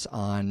focus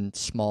on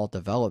small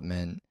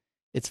development,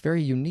 it's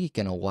very unique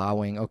in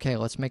allowing, okay,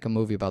 let's make a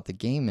movie about the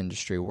game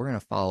industry. We're going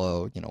to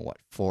follow,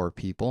 4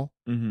 people.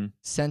 Mm-hmm.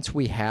 Since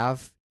we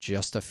have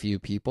just a few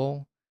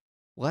people,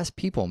 less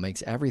people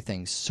makes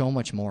everything so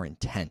much more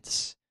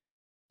intense.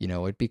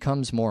 It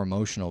becomes more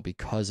emotional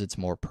because it's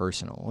more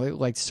personal.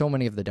 Like so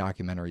many of the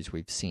documentaries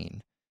we've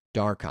seen,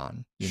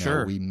 Darkon,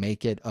 Sure. We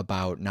make it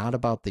not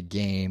about the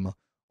game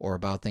or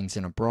about things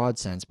in a broad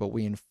sense, but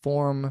we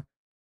inform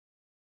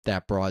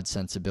that broad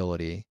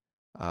sensibility.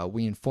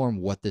 We inform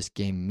what this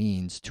game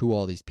means to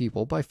all these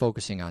people by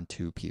focusing on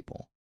 2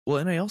 people. Well,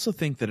 and I also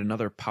think that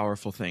another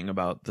powerful thing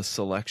about the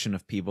selection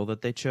of people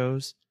that they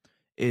chose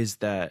is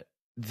that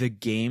the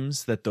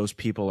games that those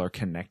people are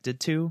connected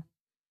to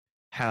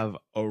have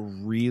a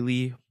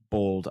really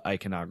bold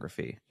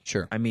iconography.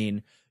 Sure.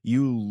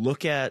 You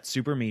look at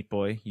Super Meat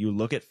Boy, you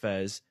look at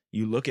Fez,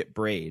 you look at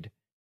Braid,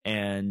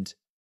 and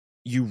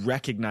you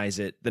recognize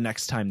it the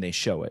next time they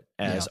show it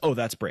as, oh,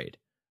 that's Braid.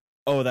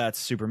 Oh, that's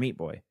Super Meat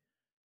Boy.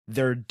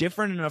 They're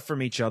different enough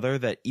from each other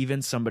that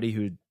even somebody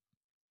who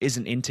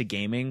isn't into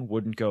gaming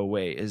wouldn't go,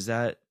 wait, is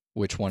that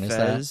which one Fez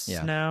is that?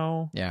 Yeah.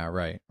 now? Yeah,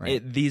 right.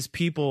 These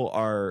people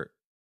are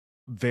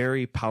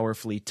very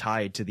powerfully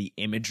tied to the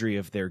imagery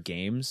of their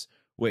games,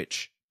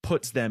 which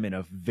puts them in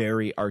a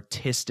very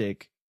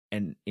artistic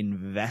and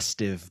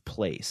investive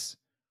place.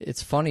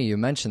 It's funny you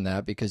mentioned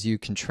that, because you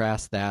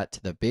contrast that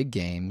to the big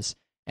games,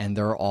 and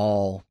they're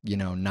all,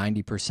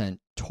 90%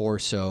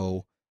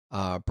 torso,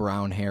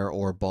 brown hair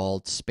or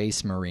bald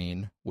space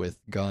marine with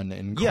gun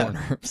in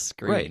corner of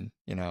screen,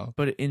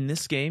 But in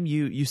this game,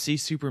 you see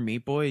Super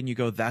Meat Boy and you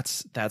go,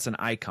 that's an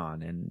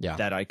icon, and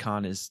that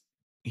icon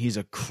he's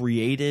a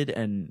created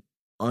and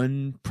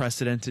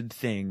unprecedented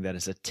thing that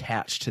is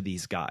attached to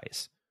these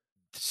guys.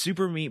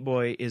 Super Meat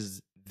Boy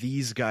is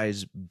these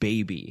guys'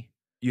 baby.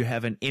 You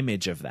have an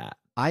image of that.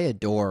 I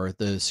adore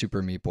the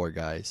Super Meat Boy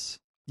guys.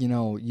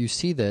 You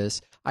see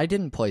this. I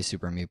didn't play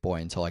Super Meat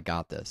Boy until I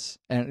got this.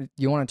 And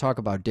you want to talk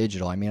about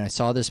digital. I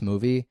saw this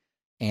movie,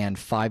 and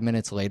 5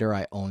 minutes later,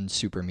 I owned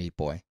Super Meat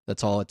Boy.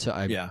 That's all it took.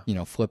 I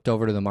flipped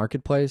over to the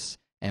marketplace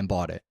and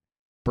bought it.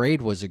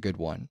 Braid was a good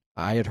one.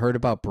 I had heard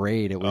about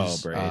Braid. It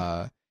was,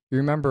 Braid. You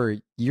remember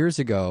years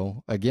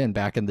ago, again,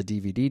 back in the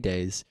DVD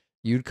days,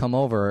 you'd come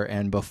over,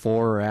 and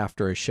before or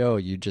after a show,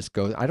 you'd just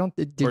go.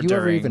 Did you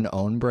ever even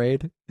own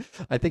Braid?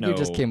 I think you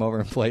just came over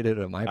and played it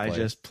at my place. I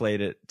just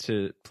played it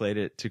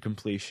to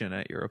completion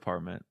at your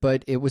apartment.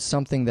 But it was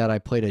something that I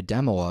played a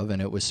demo of,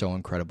 and it was so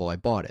incredible I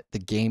bought it. The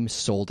game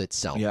sold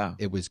itself. Yeah.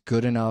 It was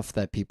good enough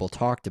that people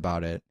talked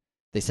about it.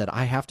 They said,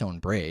 I have to own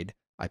Braid.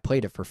 I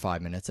played it for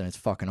 5 minutes, and it's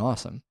fucking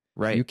awesome.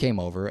 Right. You came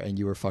over, and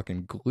you were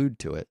fucking glued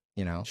to it,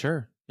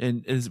 Sure.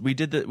 And we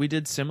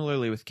did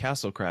similarly with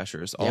Castle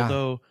Crashers.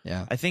 Although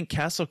I think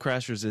Castle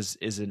Crashers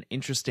is an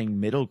interesting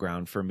middle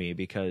ground for me,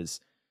 because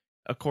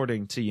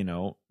according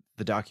to,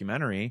 the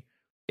documentary,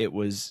 it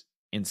was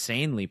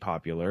insanely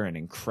popular and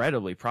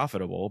incredibly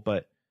profitable,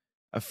 but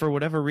for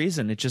whatever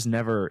reason, it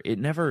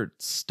never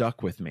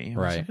stuck with me. I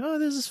was like, oh,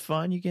 this is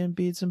fun. You can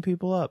beat some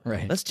people up.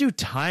 Right. Let's do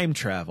time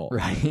travel.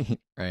 Right.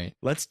 Right.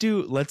 Let's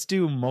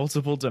do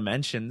multiple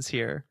dimensions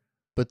here.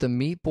 But the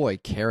Meat Boy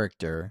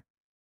character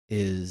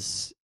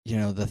is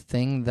the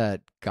thing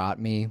that got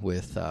me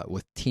with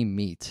Team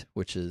Meat,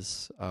 which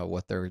is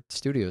what their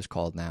studio is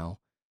called now,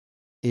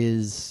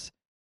 is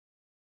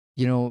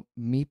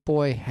Meat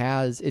Boy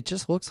it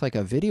just looks like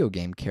a video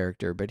game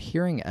character, but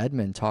hearing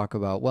Edmund talk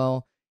about,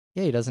 well,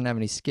 yeah, he doesn't have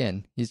any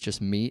skin. He's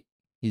just meat.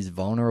 He's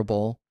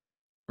vulnerable.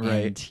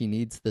 Right. And he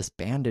needs this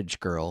bandage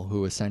girl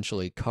who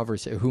essentially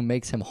covers it, who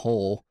makes him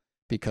whole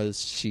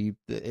because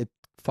it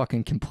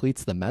fucking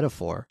completes the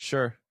metaphor.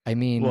 Sure. I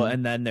mean, well,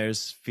 and then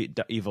there's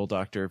evil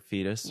Dr.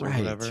 Fetus or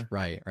whatever.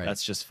 Right.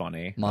 That's just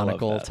funny.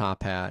 Monocle,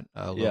 top hat,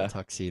 a little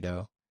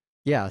tuxedo.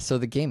 Yeah, so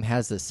the game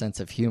has this sense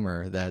of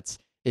humor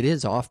it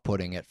is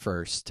off-putting at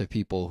first to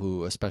people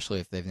who, especially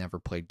if they've never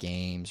played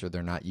games or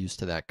they're not used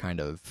to that kind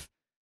of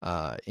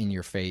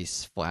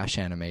in-your-face flash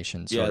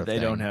animation sort of thing. Yeah,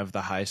 they don't have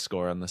the high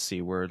score on the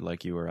C word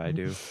like you or I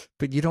do.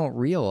 But you don't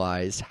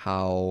realize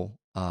how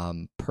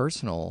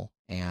personal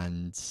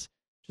and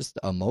just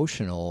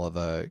emotional of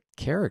a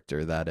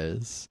character that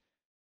is.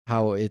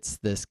 How it's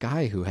this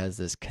guy who has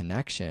this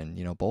connection,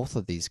 both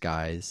of these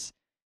guys,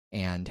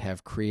 and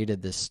have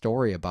created this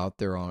story about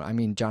their own. I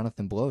mean,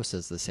 Jonathan Blow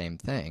says the same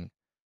thing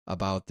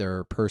about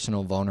their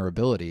personal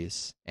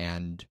vulnerabilities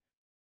and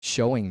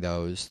showing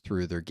those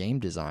through their game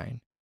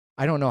design.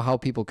 I don't know how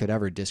people could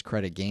ever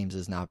discredit games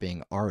as not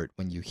being art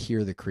when you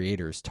hear the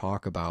creators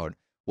talk about,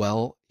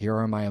 well, here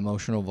are my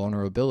emotional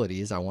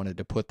vulnerabilities. I wanted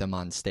to put them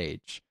on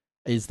stage.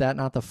 Is that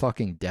not the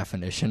fucking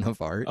definition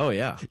of art? Oh,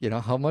 yeah.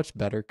 How much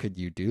better could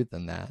you do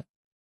than that?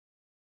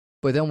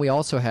 But then we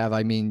also have,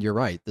 I mean, you're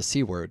right, the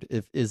C word.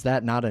 Is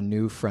that not a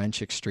new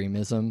French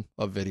extremism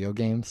of video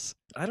games?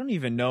 I don't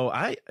even know.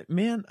 I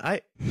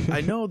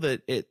know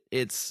that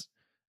it's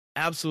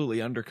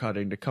absolutely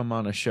undercutting to come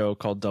on a show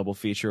called Double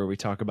Feature where we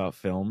talk about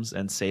films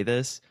and say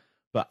this,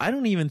 but I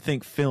don't even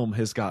think film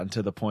has gotten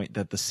to the point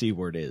that the C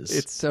word is.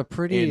 It's a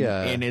pretty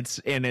in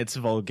its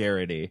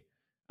vulgarity.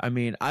 I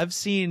mean, I've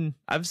seen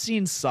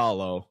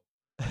Solo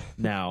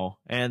now,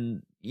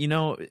 and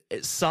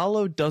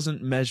Solo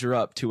doesn't measure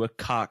up to a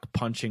cock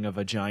punching a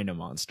vagina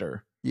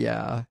monster.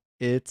 Yeah,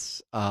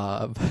 it's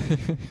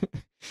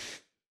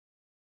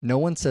no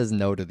one says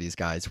no to these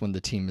guys when the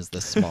team is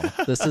this small.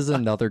 This is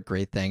another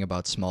great thing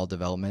about small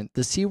development.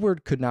 The C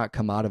word could not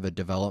come out of a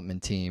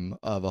development team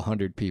of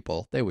 100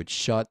 people. They would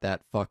shut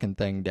that fucking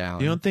thing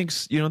down. You don't think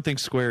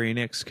Square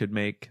Enix could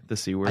make the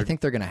C word? I think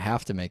they're gonna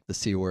have to make the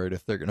C word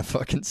if they're gonna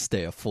fucking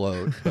stay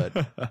afloat.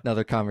 But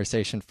another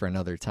conversation for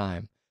another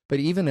time. But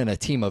even in a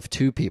team of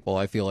 2 people,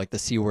 I feel like the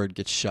C word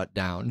gets shut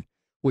down.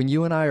 When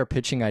you and I are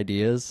pitching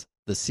ideas,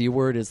 the C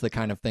word is the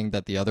kind of thing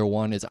that the other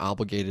one is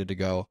obligated to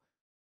go,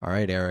 all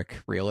right,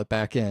 Eric, reel it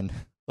back in.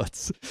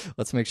 Let's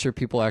make sure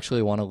people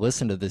actually want to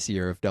listen to this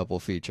year of Double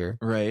Feature.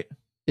 Right.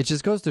 It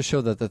just goes to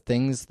show that the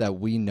things that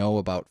we know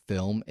about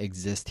film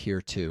exist here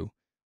too.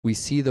 We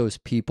see those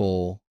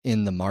people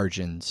in the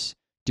margins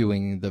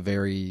doing the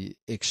very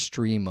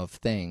extreme of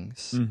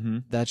things. Mm-hmm.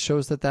 That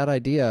shows that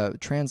idea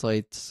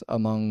translates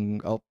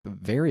among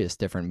various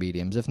different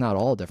mediums, if not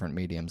all different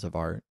mediums of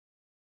art.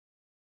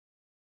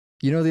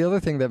 The other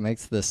thing that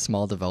makes this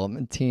small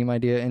development team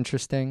idea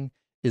interesting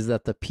is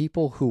that the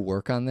people who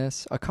work on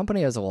this, a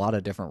company has a lot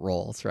of different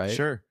roles, right?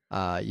 Sure.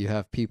 You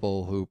have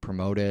people who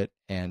promote it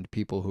and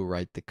people who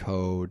write the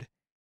code.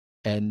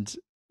 And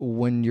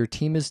when your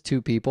team is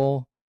 2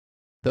 people,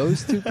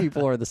 those 2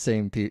 people are the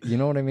same people. You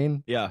know what I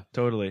mean? Yeah,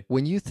 totally.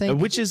 When you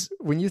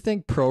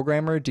think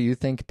programmer, do you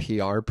think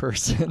PR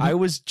person? I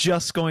was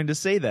just going to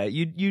say that.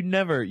 You'd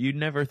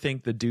never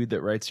think the dude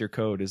that writes your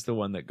code is the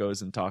one that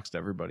goes and talks to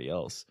everybody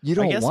else. You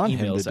don't want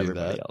him emails to do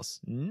everybody that. Else.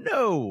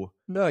 No,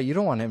 you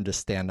don't want him to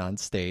stand on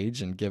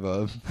stage and give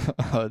a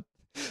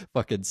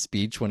fucking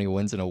speech when he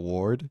wins an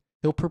award.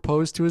 He'll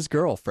propose to his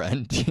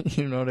girlfriend.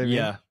 You know what I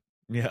mean?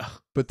 Yeah.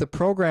 But the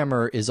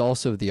programmer is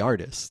also the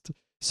artist.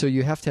 So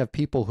you have to have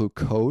people who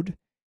code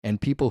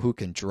and people who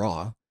can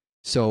draw.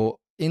 So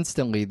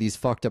instantly these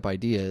fucked up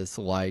ideas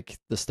like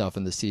the stuff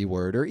in the C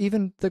word or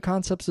even the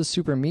concepts of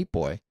Super Meat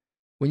Boy.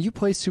 When you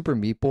play Super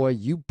Meat Boy,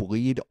 you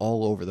bleed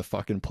all over the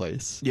fucking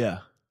place. Yeah.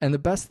 And the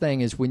best thing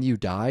is when you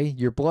die,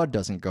 your blood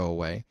doesn't go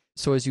away.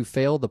 So as you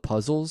fail the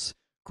puzzles,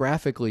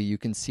 graphically you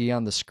can see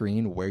on the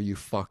screen where you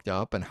fucked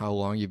up and how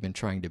long you've been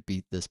trying to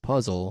beat this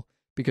puzzle.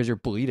 Because you're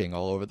bleeding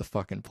all over the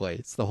fucking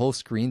place. The whole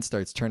screen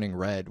starts turning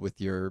red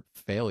with your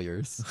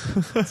failures.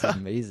 It's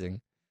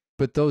amazing.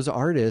 But those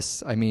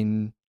artists, I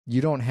mean, you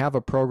don't have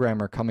a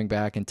programmer coming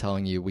back and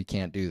telling you we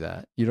can't do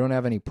that. You don't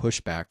have any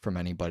pushback from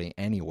anybody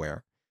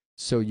anywhere.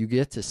 So you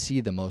get to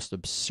see the most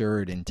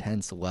absurd,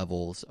 intense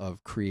levels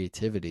of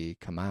creativity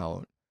come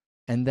out.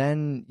 And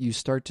then you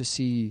start to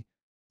see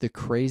the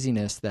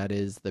craziness that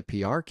is the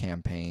PR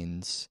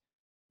campaigns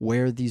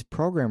where these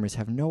programmers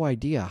have no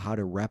idea how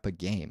to rep a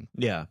game.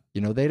 Yeah.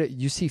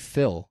 You see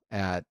Phil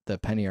at the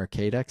Penny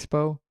Arcade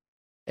Expo,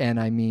 and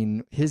I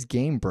mean, his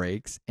game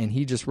breaks, and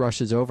he just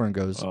rushes over and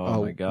goes,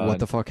 "Oh my God, what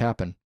the fuck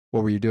happened?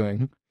 What were you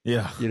doing?"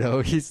 Yeah.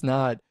 He's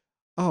not,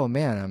 "Oh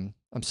man,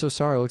 I'm so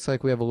sorry. Looks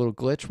like we have a little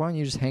glitch. Why don't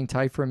you just hang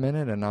tight for a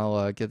minute, and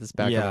I'll get this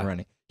back up and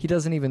running." He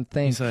doesn't even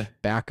think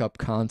backup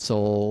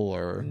console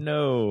or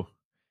no.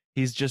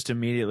 He's just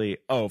immediately,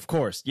 oh, of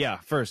course. Yeah,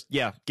 first.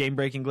 Yeah,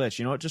 game-breaking glitch.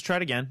 You know what? Just try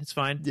it again. It's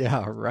fine.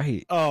 Yeah,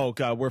 right. Oh,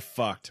 God, we're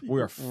fucked.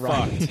 We're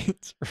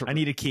fucked. I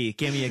need a key.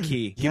 Give me a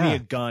key. Give me a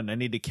gun. I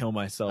need to kill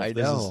myself. I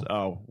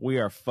know. We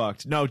are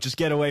fucked. No, just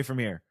get away from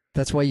here.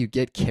 That's why you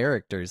get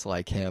characters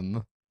like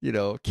him, you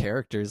know,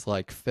 characters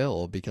like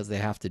Phil, because they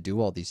have to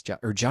do all these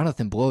or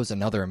Jonathan Blow's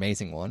another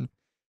amazing one.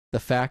 The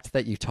fact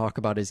that you talk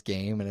about his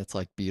game and it's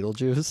like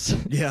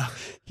Beetlejuice. Yeah.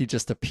 He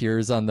just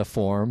appears on the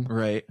form.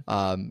 Right.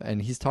 And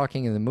he's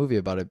talking in the movie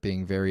about it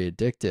being very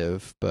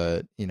addictive,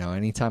 but you know,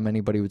 anytime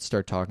anybody would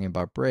start talking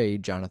about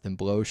Braid, Jonathan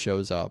Blow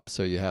shows up.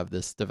 So you have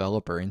this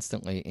developer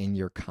instantly in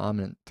your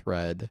comment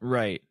thread.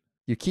 Right.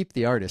 You keep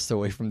the artist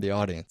away from the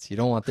audience. You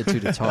don't want the two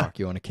to talk.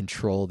 You want to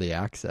control the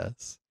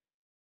access.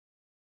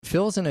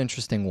 Phil's an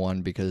interesting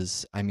one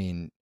because, I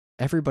mean,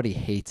 everybody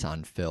hates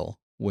on Phil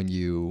when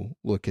you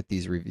look at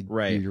these reviews.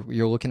 Right.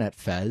 You're looking at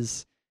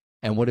Fez,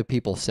 and what do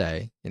people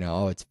say? You know,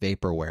 oh, it's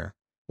vaporware.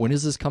 When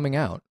is this coming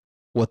out?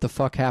 What the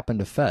fuck happened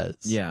to Fez?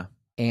 Yeah.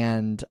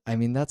 And, I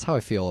mean, that's how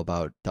I feel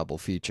about Double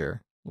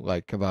Feature,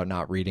 like about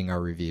not reading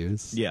our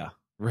reviews. Yeah.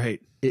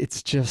 Right.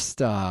 It's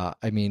just, I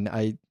mean,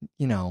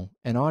 you know,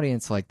 an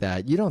audience like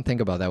that, you don't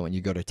think about that when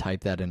you go to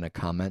type that in a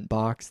comment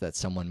box that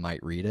someone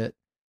might read it.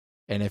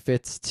 And if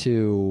it's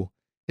to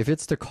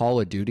Call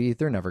of Duty,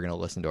 they're never going to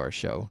listen to our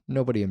show.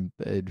 Nobody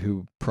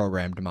who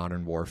programmed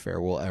Modern Warfare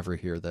will ever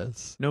hear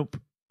this. Nope.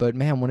 But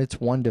man, when it's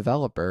one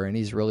developer and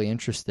he's really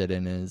interested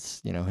in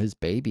his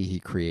baby he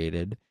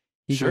created,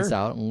 he goes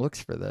out and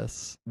looks for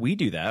this. We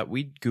do that.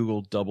 We Google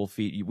Double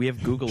Feature. We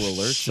have Google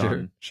alerts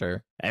on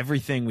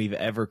everything we've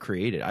ever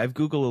created. I have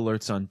Google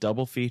alerts on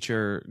Double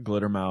Feature,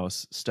 Glitter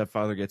Mouse,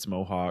 Stepfather Gets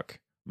Mohawk,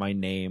 my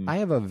name. I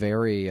have a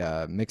very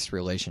mixed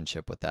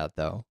relationship with that,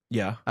 though.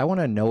 Yeah. I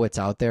want to know it's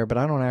out there, but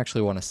I don't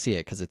actually want to see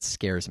it because it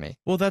scares me.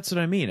 Well, that's what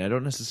I mean. I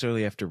don't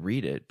necessarily have to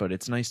read it, but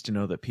it's nice to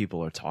know that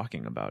people are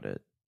talking about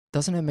it.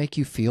 Doesn't it make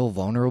you feel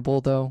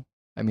vulnerable, though?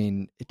 I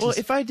mean,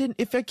 if I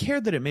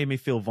cared that it made me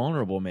feel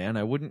vulnerable, man,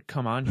 I wouldn't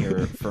come on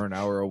here for an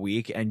hour a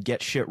week and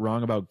get shit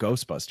wrong about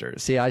Ghostbusters.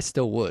 See, I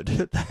still would.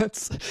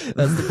 That's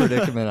the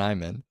predicament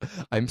I'm in.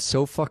 I'm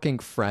so fucking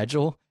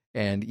fragile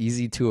and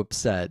easy to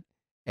upset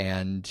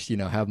and, you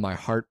know, have my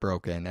heart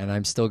broken, and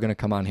I'm still going to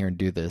come on here and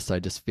do this. I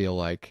just feel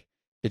like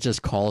it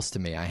just calls to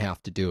me. I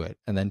have to do it.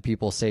 And then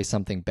people say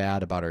something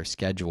bad about our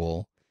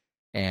schedule.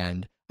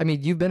 And I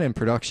mean, you've been in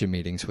production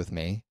meetings with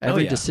me.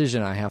 Every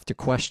decision I have to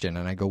question,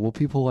 and I go, will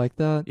people like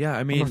that? Yeah,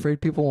 I mean, I'm afraid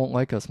people won't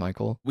like us,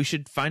 Michael. We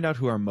should find out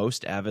who our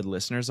most avid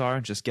listeners are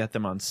and just get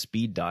them on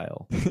speed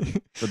dial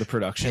for the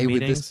production meetings.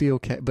 Would this be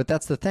okay? But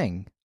that's the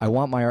thing. I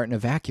want my art in a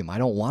vacuum. I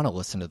don't want to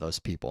listen to those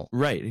people.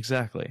 Right,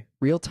 exactly.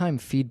 Real-time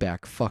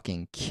feedback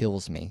fucking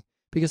kills me.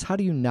 Because how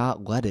do you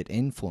not let it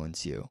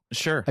influence you?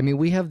 Sure. I mean,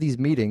 we have these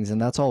meetings, and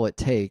that's all it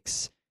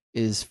takes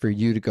is for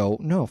you to go,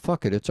 no,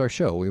 fuck it, it's our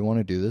show. We want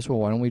to do this. Well,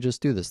 why don't we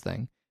just do this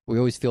thing? We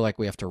always feel like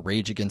we have to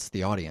rage against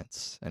the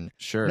audience. And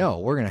sure. No,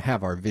 we're going to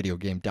have our video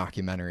game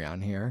documentary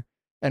on here.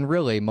 And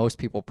really, most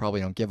people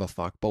probably don't give a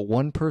fuck. But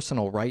one person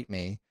will write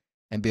me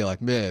and be like,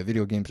 "Meh,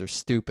 video games are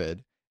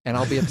stupid." And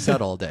I'll be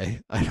upset all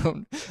day. I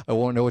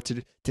won't know what to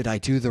do. Did I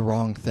do the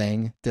wrong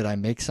thing? Did I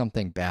make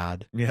something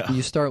bad? Yeah.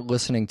 You start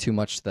listening too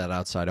much to that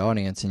outside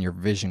audience and your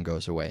vision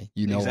goes away.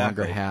 You no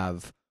longer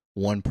have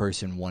one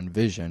person, one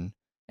vision.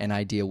 An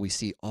idea we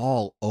see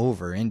all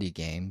over indie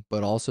game,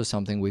 but also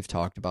something we've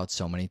talked about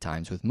so many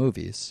times with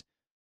movies.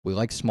 We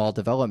like small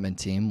development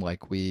team,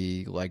 like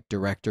we like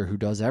director who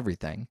does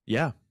everything.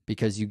 Yeah.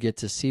 Because you get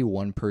to see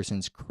one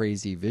person's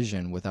crazy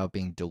vision without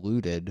being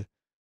diluted,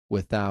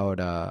 without,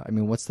 I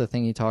mean, what's the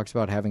thing he talks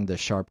about, having the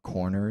sharp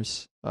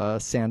corners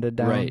sanded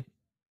down? Right.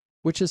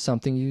 Which is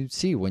something you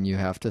see when you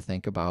have to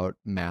think about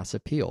mass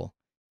appeal.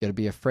 You gotta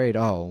be afraid,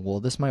 oh, well,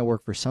 this might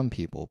work for some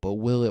people, but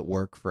will it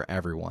work for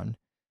everyone?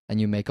 And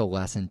you make a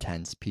less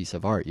intense piece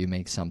of art. You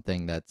make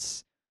something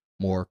that's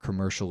more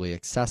commercially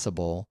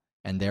accessible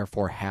and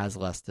therefore has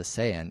less to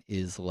say and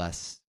is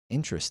less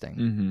interesting.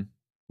 Mm-hmm.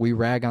 We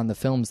rag on the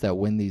films that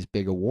win these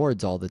big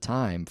awards all the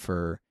time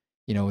for,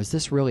 you know, is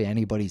this really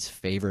anybody's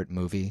favorite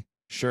movie?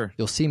 Sure.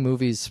 You'll see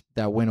movies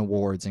that win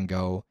awards and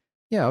go,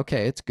 yeah,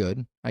 okay, it's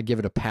good. I give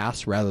it a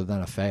pass rather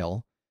than a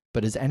fail.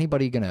 But is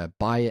anybody going to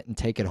buy it and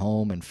take it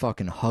home and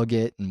fucking hug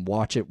it and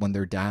watch it when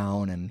they're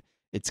down and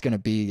it's going to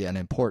be an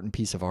important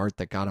piece of art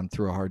that got them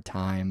through a hard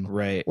time?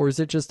 Right. Or is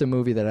it just a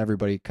movie that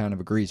everybody kind of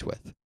agrees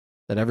with?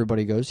 That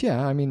everybody goes,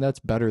 yeah, I mean,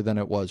 that's better than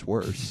it was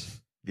worse.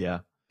 Yeah.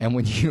 And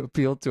when you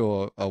appeal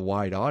to a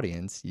wide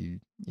audience, you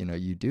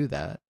do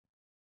that.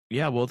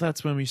 Yeah, well,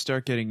 that's when we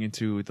start getting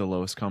into the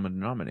lowest common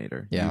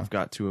denominator. Yeah. You've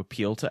got to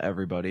appeal to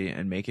everybody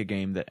and make a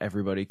game that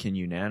everybody can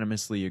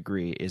unanimously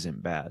agree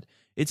isn't bad.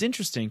 It's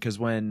interesting because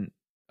when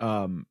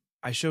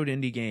I showed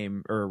Indie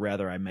Game, or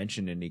rather I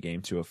mentioned Indie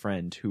Game to a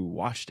friend who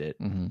watched it,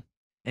 Mm-hmm.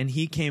 and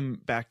he came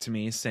back to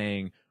me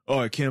saying, "Oh,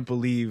 I can't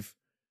believe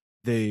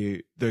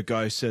the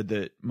guy said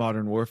that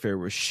Modern Warfare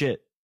was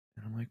shit."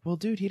 And I'm like, well,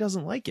 dude, he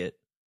doesn't like it.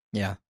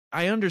 Yeah.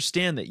 I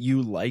understand that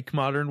you like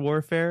Modern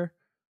Warfare,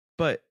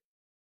 but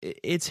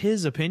it's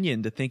his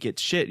opinion to think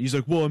it's shit. He's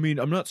like, well, I mean,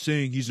 I'm not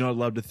saying he's not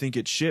allowed to think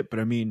it's shit, but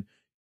I mean,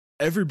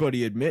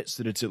 everybody admits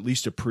that it's at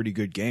least a pretty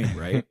good game,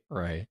 right?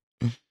 Right.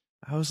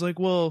 I was like,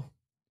 well,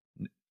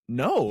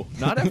 no,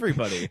 not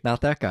everybody.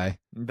 Not that guy.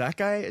 That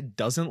guy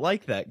doesn't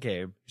like that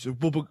game. He's like,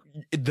 well, but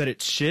that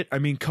it's shit? I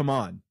mean, come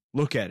on,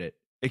 look at it.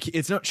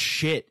 It's not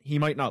shit. He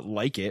might not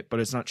like it, but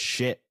it's not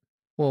shit.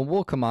 Well,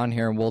 we'll come on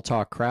here and we'll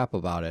talk crap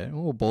about it.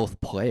 We'll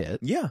both play it.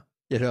 Yeah.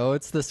 You know,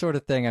 it's the sort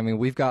of thing. I mean,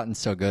 we've gotten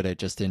so good at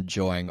just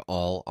enjoying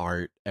all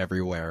art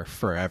everywhere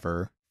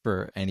forever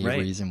for any Right.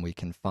 reason we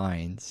can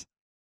find.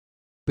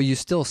 But you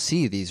still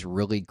see these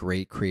really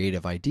great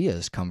creative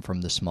ideas come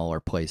from the smaller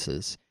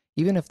places.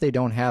 Even if they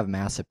don't have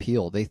mass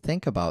appeal, they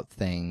think about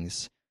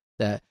things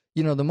that,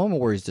 you know, the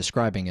moment where he's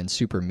describing in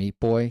Super Meat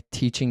Boy,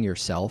 teaching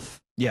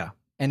yourself. Yeah.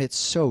 And it's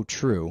so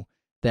true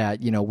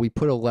that, you know, we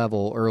put a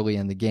level early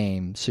in the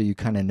game so you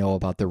kind of know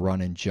about the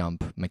run and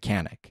jump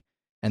mechanic.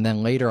 And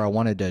then later I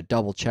wanted to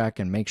double check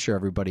and make sure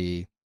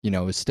everybody, you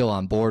know, is still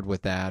on board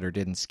with that or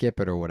didn't skip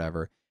it or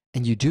whatever.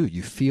 And you do,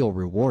 you feel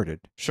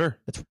rewarded. Sure.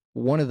 That's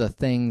one of the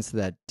things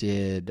that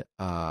did,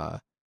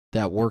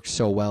 that works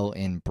so well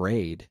in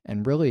Braid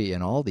and really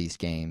in all these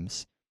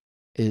games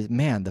is,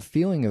 man, the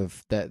feeling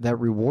of that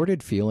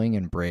rewarded feeling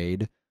in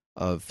Braid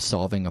of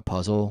solving a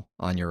puzzle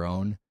on your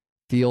own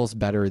feels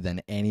better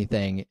than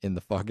anything in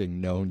the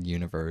fucking known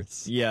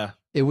universe. Yeah.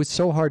 It was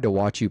so hard to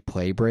watch you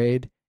play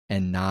Braid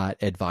and not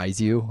advise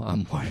you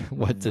on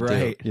what to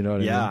Right. do. You know what I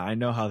mean? Yeah, I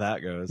know how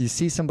that goes. You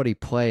see somebody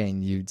play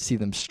and you see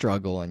them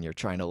struggle and you're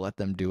trying to let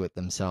them do it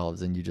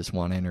themselves and you just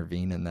want to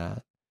intervene in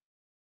that.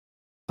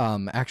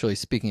 Actually,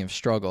 speaking of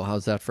struggle,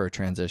 how's that for a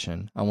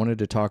transition? I wanted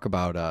to talk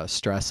about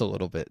stress a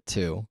little bit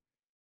too,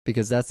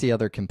 because that's the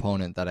other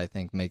component that I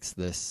think makes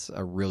this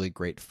a really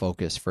great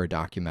focus for a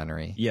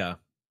documentary. Yeah.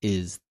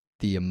 Is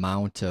the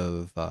amount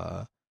of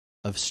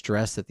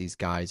stress that these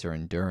guys are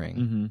enduring.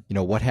 Mm-hmm. You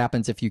know, what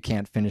happens if you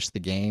can't finish the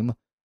game?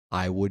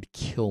 I would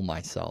kill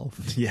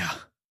myself. Yeah.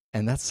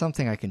 And that's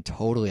something I can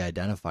totally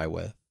identify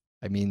with.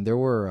 I mean, there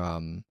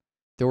were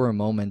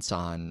moments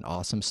on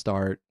Awesome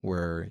Start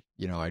where,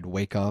 you know, I'd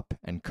wake up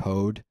and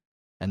code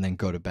and then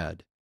go to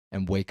bed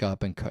and wake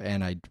up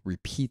and I'd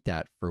repeat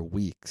that for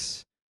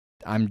weeks.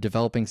 I'm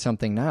developing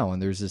something now and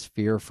there's this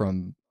fear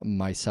from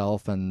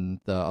myself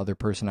and the other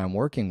person I'm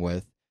working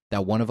with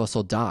that one of us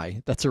will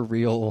die. That's a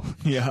real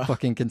Yeah.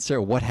 fucking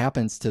concern. What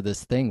happens to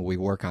this thing we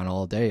work on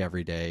all day,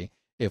 every day,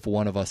 if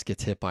one of us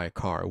gets hit by a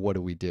car? What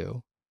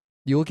do?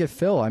 You look at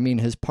Phil. I mean,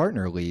 his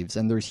partner leaves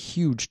and there's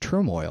huge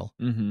turmoil.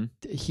 Mm-hmm.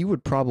 He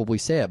would probably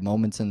say at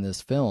moments in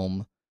this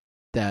film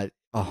that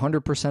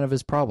 100% of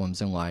his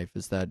problems in life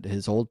is that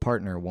his old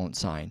partner won't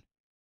sign.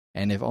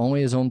 And if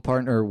only his own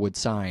partner would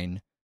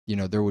sign, you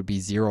know, there would be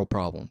zero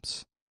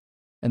problems.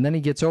 And then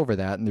he gets over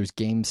that and there's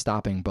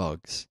game-stopping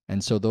bugs.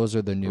 And so those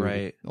are the new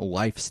Right.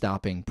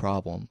 life-stopping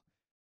problem.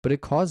 But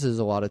it causes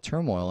a lot of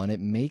turmoil and it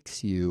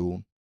makes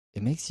you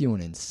an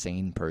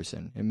insane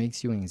person. It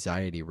makes you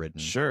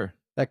anxiety-ridden. Sure.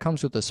 That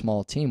comes with a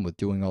small team with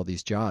doing all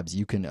these jobs.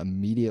 You can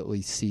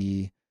immediately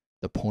see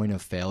the point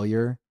of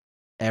failure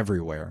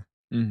everywhere.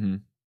 Mm-hmm.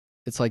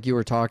 It's like you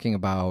were talking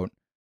about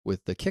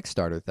with the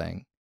Kickstarter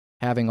thing.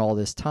 Having all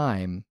this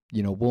time,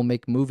 you know, we'll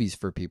make movies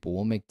for people.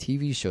 We'll make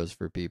TV shows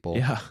for people.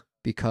 Yeah.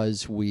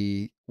 Because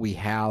we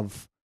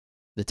have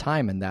the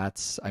time, and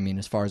that's, I mean,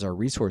 as far as our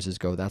resources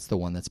go, that's the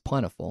one that's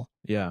plentiful.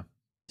 Yeah.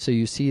 So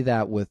you see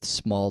that with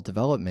small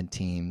development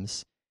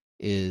teams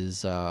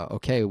is,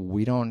 okay,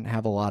 we don't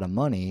have a lot of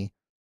money,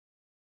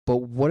 but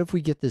what if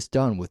we get this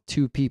done with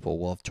 2 people?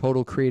 We'll have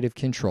total creative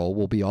control.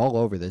 We'll be all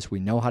over this. We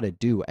know how to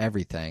do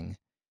everything.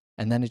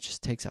 And then it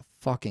just takes a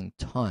fucking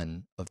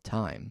ton of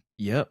time.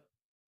 Yep.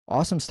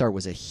 Awesome Start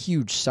was a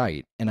huge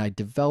site, and I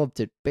developed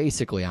it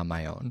basically on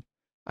my own.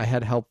 I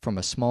had help from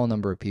a small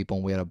number of people,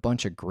 and we had a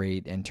bunch of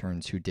great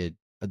interns who did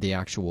the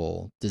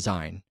actual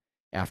design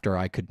after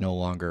I could no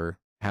longer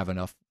have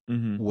enough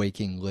Mm-hmm.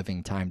 waking,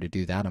 living time to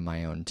do that on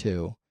my own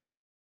too.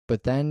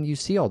 But then you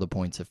see all the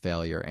points of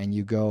failure, and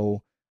you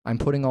go, I'm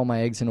putting all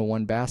my eggs into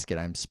one basket.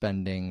 I'm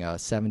spending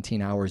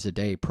 17 hours a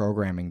day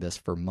programming this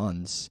for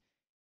months.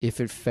 If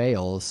it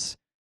fails,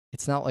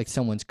 it's not like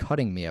someone's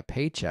cutting me a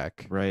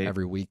paycheck Right.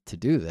 every week to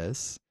do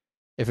this.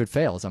 If it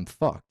fails, I'm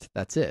fucked.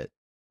 That's it.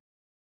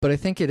 But I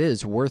think it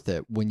is worth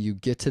it when you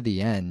get to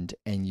the end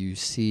and you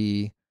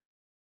see,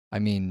 I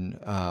mean,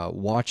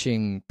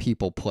 watching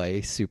people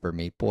play Super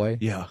Meat Boy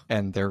Yeah.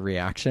 and their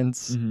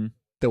reactions, Mm-hmm.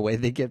 the way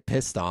they get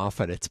pissed off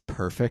and it's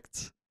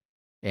perfect,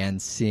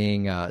 and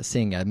seeing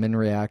Edmund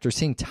react or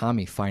seeing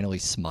Tommy finally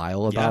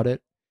smile about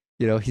it.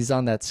 You know, he's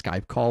on that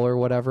Skype call or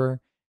whatever,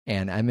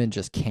 and Edmund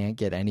just can't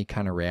get any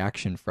kind of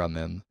reaction from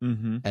him.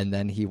 Mm-hmm. And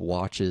then he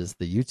watches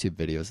the YouTube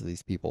videos of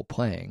these people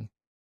playing.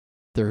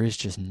 There is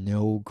just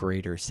no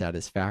greater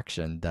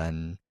satisfaction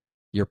than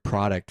your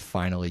product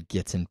finally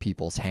gets in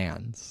people's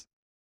hands.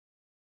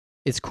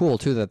 It's cool,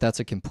 too, that that's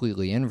a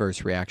completely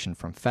inverse reaction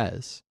from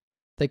Fez.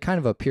 They kind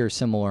of appear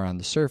similar on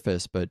the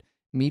surface, but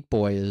Meat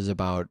Boy is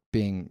about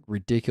being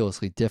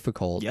ridiculously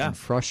difficult Yeah. and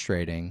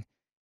frustrating.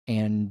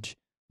 And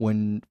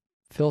when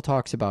Phil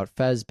talks about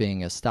Fez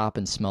being a stop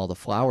and smell the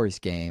flowers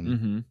game.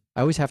 Mm-hmm.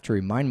 I always have to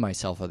remind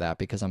myself of that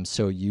because I'm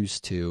so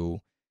used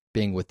to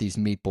being with these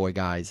Meat Boy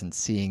guys and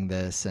seeing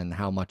this and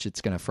how much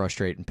it's going to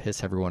frustrate and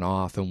piss everyone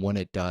off. And when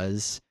it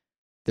does,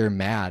 they're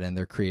mad and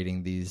they're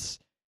creating these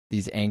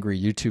angry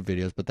YouTube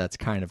videos, but that's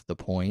kind of the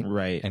point.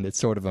 Right. And it's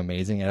sort of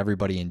amazing and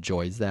everybody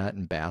enjoys that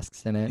and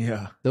basks in it.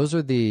 Yeah. Those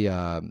are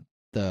the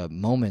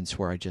moments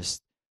where I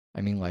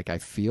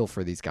feel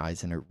for these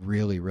guys and it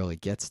really, really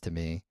gets to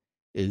me,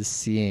 is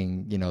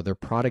seeing, their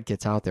product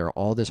gets out there,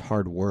 all this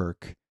hard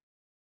work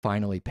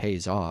finally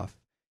pays off.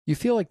 You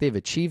feel like they've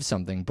achieved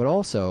something, but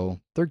also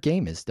their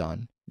game is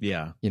done.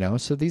 Yeah.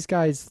 So these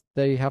guys,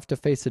 they have to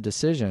face a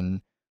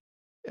decision.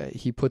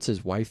 He puts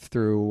his wife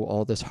through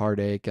all this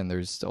heartache, and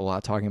there's a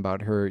lot talking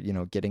about her,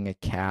 getting a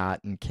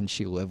cat and can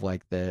she live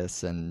like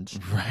this? And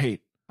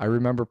Right. I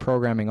remember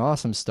programming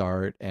Awesome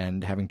Start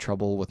and having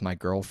trouble with my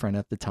girlfriend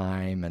at the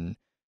time. And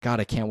God,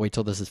 I can't wait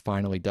till this is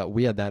finally done.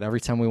 We had that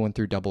every time we went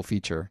through double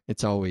feature.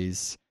 It's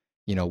always,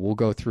 we'll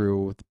go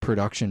through the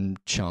production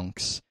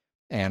chunks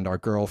and our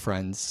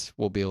girlfriends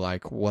will be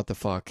like, what the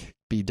fuck?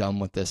 Be done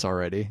with this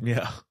already.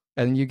 Yeah.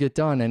 And you get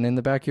done, and in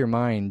the back of your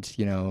mind,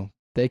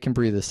 they can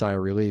breathe a sigh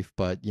of relief,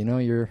 but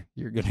you're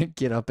gonna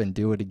get up and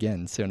do it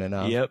again soon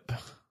enough. Yep.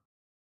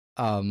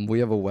 We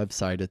have a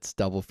website, it's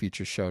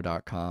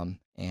doublefutureshow.com,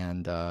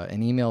 and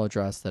an email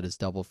address that is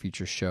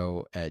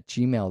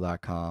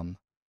doublefutureshow@gmail.com.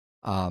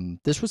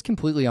 This was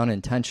completely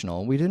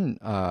unintentional. We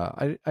didn't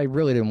I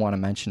really didn't want to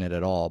mention it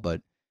at all,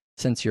 but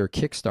since your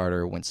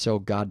Kickstarter went so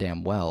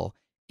goddamn well,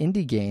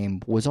 Indie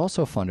Game was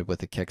also funded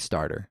with a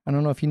Kickstarter. I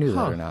don't know if you knew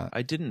that or not.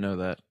 I didn't know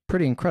that.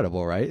 Pretty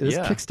incredible, right? This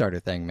Yeah. Kickstarter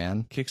thing,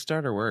 man.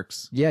 Kickstarter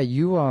works. Yeah,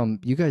 you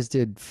guys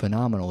did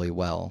phenomenally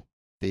well.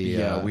 It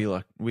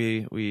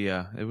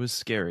was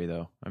scary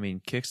though. I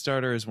mean,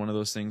 Kickstarter is one of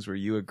those things where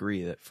you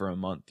agree that for a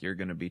month you're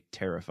going to be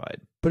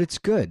terrified. But it's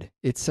good.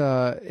 It's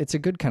a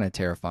good kind of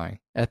terrifying.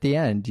 At the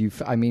end,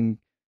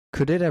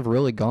 could it have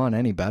really gone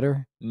any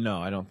better?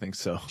 No, I don't think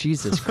so.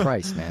 Jesus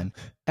Christ, man.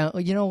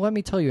 Let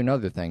me tell you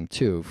another thing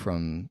too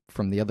from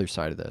the other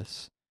side of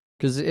this.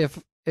 Cuz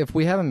if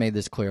we haven't made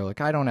this clear, like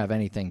I don't have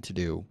anything to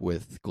do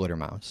with Glitter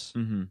Mouse.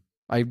 Mm-hmm.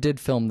 I did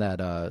film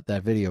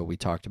that video we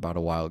talked about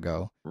a while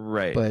ago.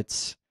 Right.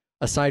 But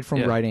aside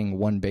from writing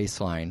one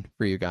bass line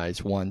for you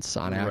guys once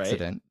on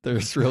accident,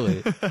 there's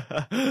really...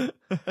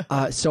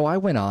 so I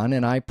went on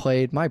and I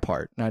played my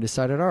part. And I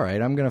decided, all right,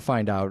 I'm going to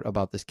find out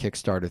about this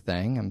Kickstarter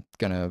thing. I'm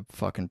going to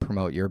fucking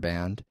promote your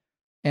band.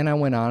 And I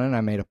went on and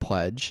I made a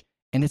pledge.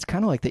 And it's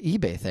kind of like the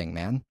eBay thing,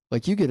 man.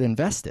 Like, you get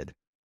invested.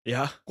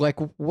 Yeah. Like,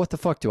 what the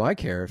fuck do I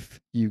care if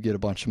you get a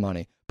bunch of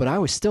money? But I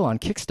was still on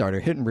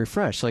Kickstarter hitting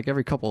refresh like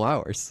every couple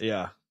hours.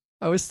 Yeah.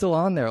 I was still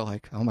on there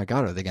like, oh my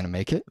God, are they going to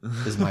make it?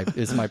 Is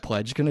my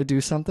pledge going to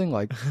do something?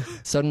 Like,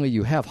 suddenly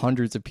you have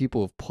hundreds of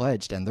people who've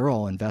pledged and they're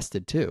all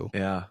invested too.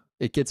 Yeah.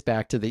 It gets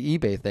back to the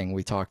eBay thing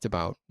we talked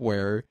about,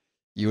 where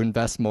you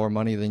invest more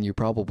money than you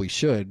probably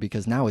should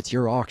because now it's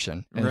your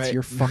auction and it's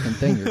your fucking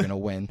thing you're going to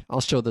win.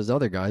 I'll show those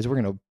other guys. We're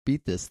going to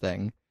beat this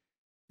thing.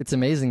 It's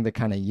amazing the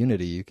kind of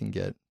unity you can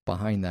get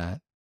behind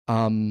that.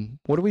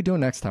 What are we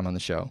doing next time on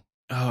the show?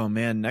 Oh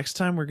man, next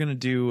time we're gonna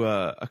do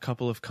a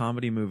couple of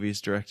comedy movies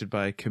directed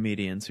by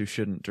comedians who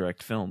shouldn't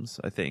direct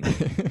films, I think.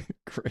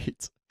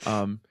 Great.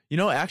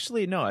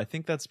 Actually, no, I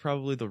think that's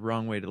probably the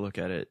wrong way to look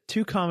at it.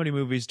 2 comedy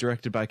movies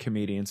directed by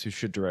comedians who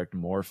should direct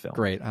more films.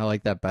 Great. I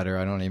like that better.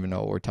 I don't even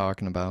know what we're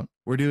talking about.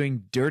 We're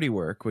doing Dirty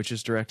Work, which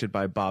is directed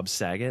by Bob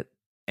Saget,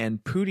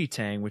 and Pootie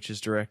Tang, which is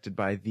directed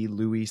by the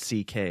Louis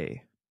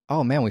C.K.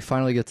 Oh man, we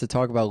finally get to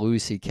talk about Louis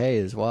C.K.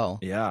 as well.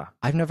 Yeah.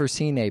 I've never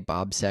seen a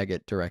Bob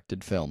Saget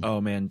directed film.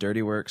 Oh man,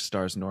 Dirty Work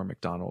stars Norm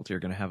Macdonald. You're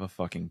going to have a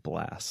fucking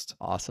blast.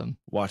 Awesome.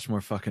 Watch more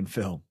fucking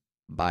film.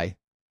 Bye.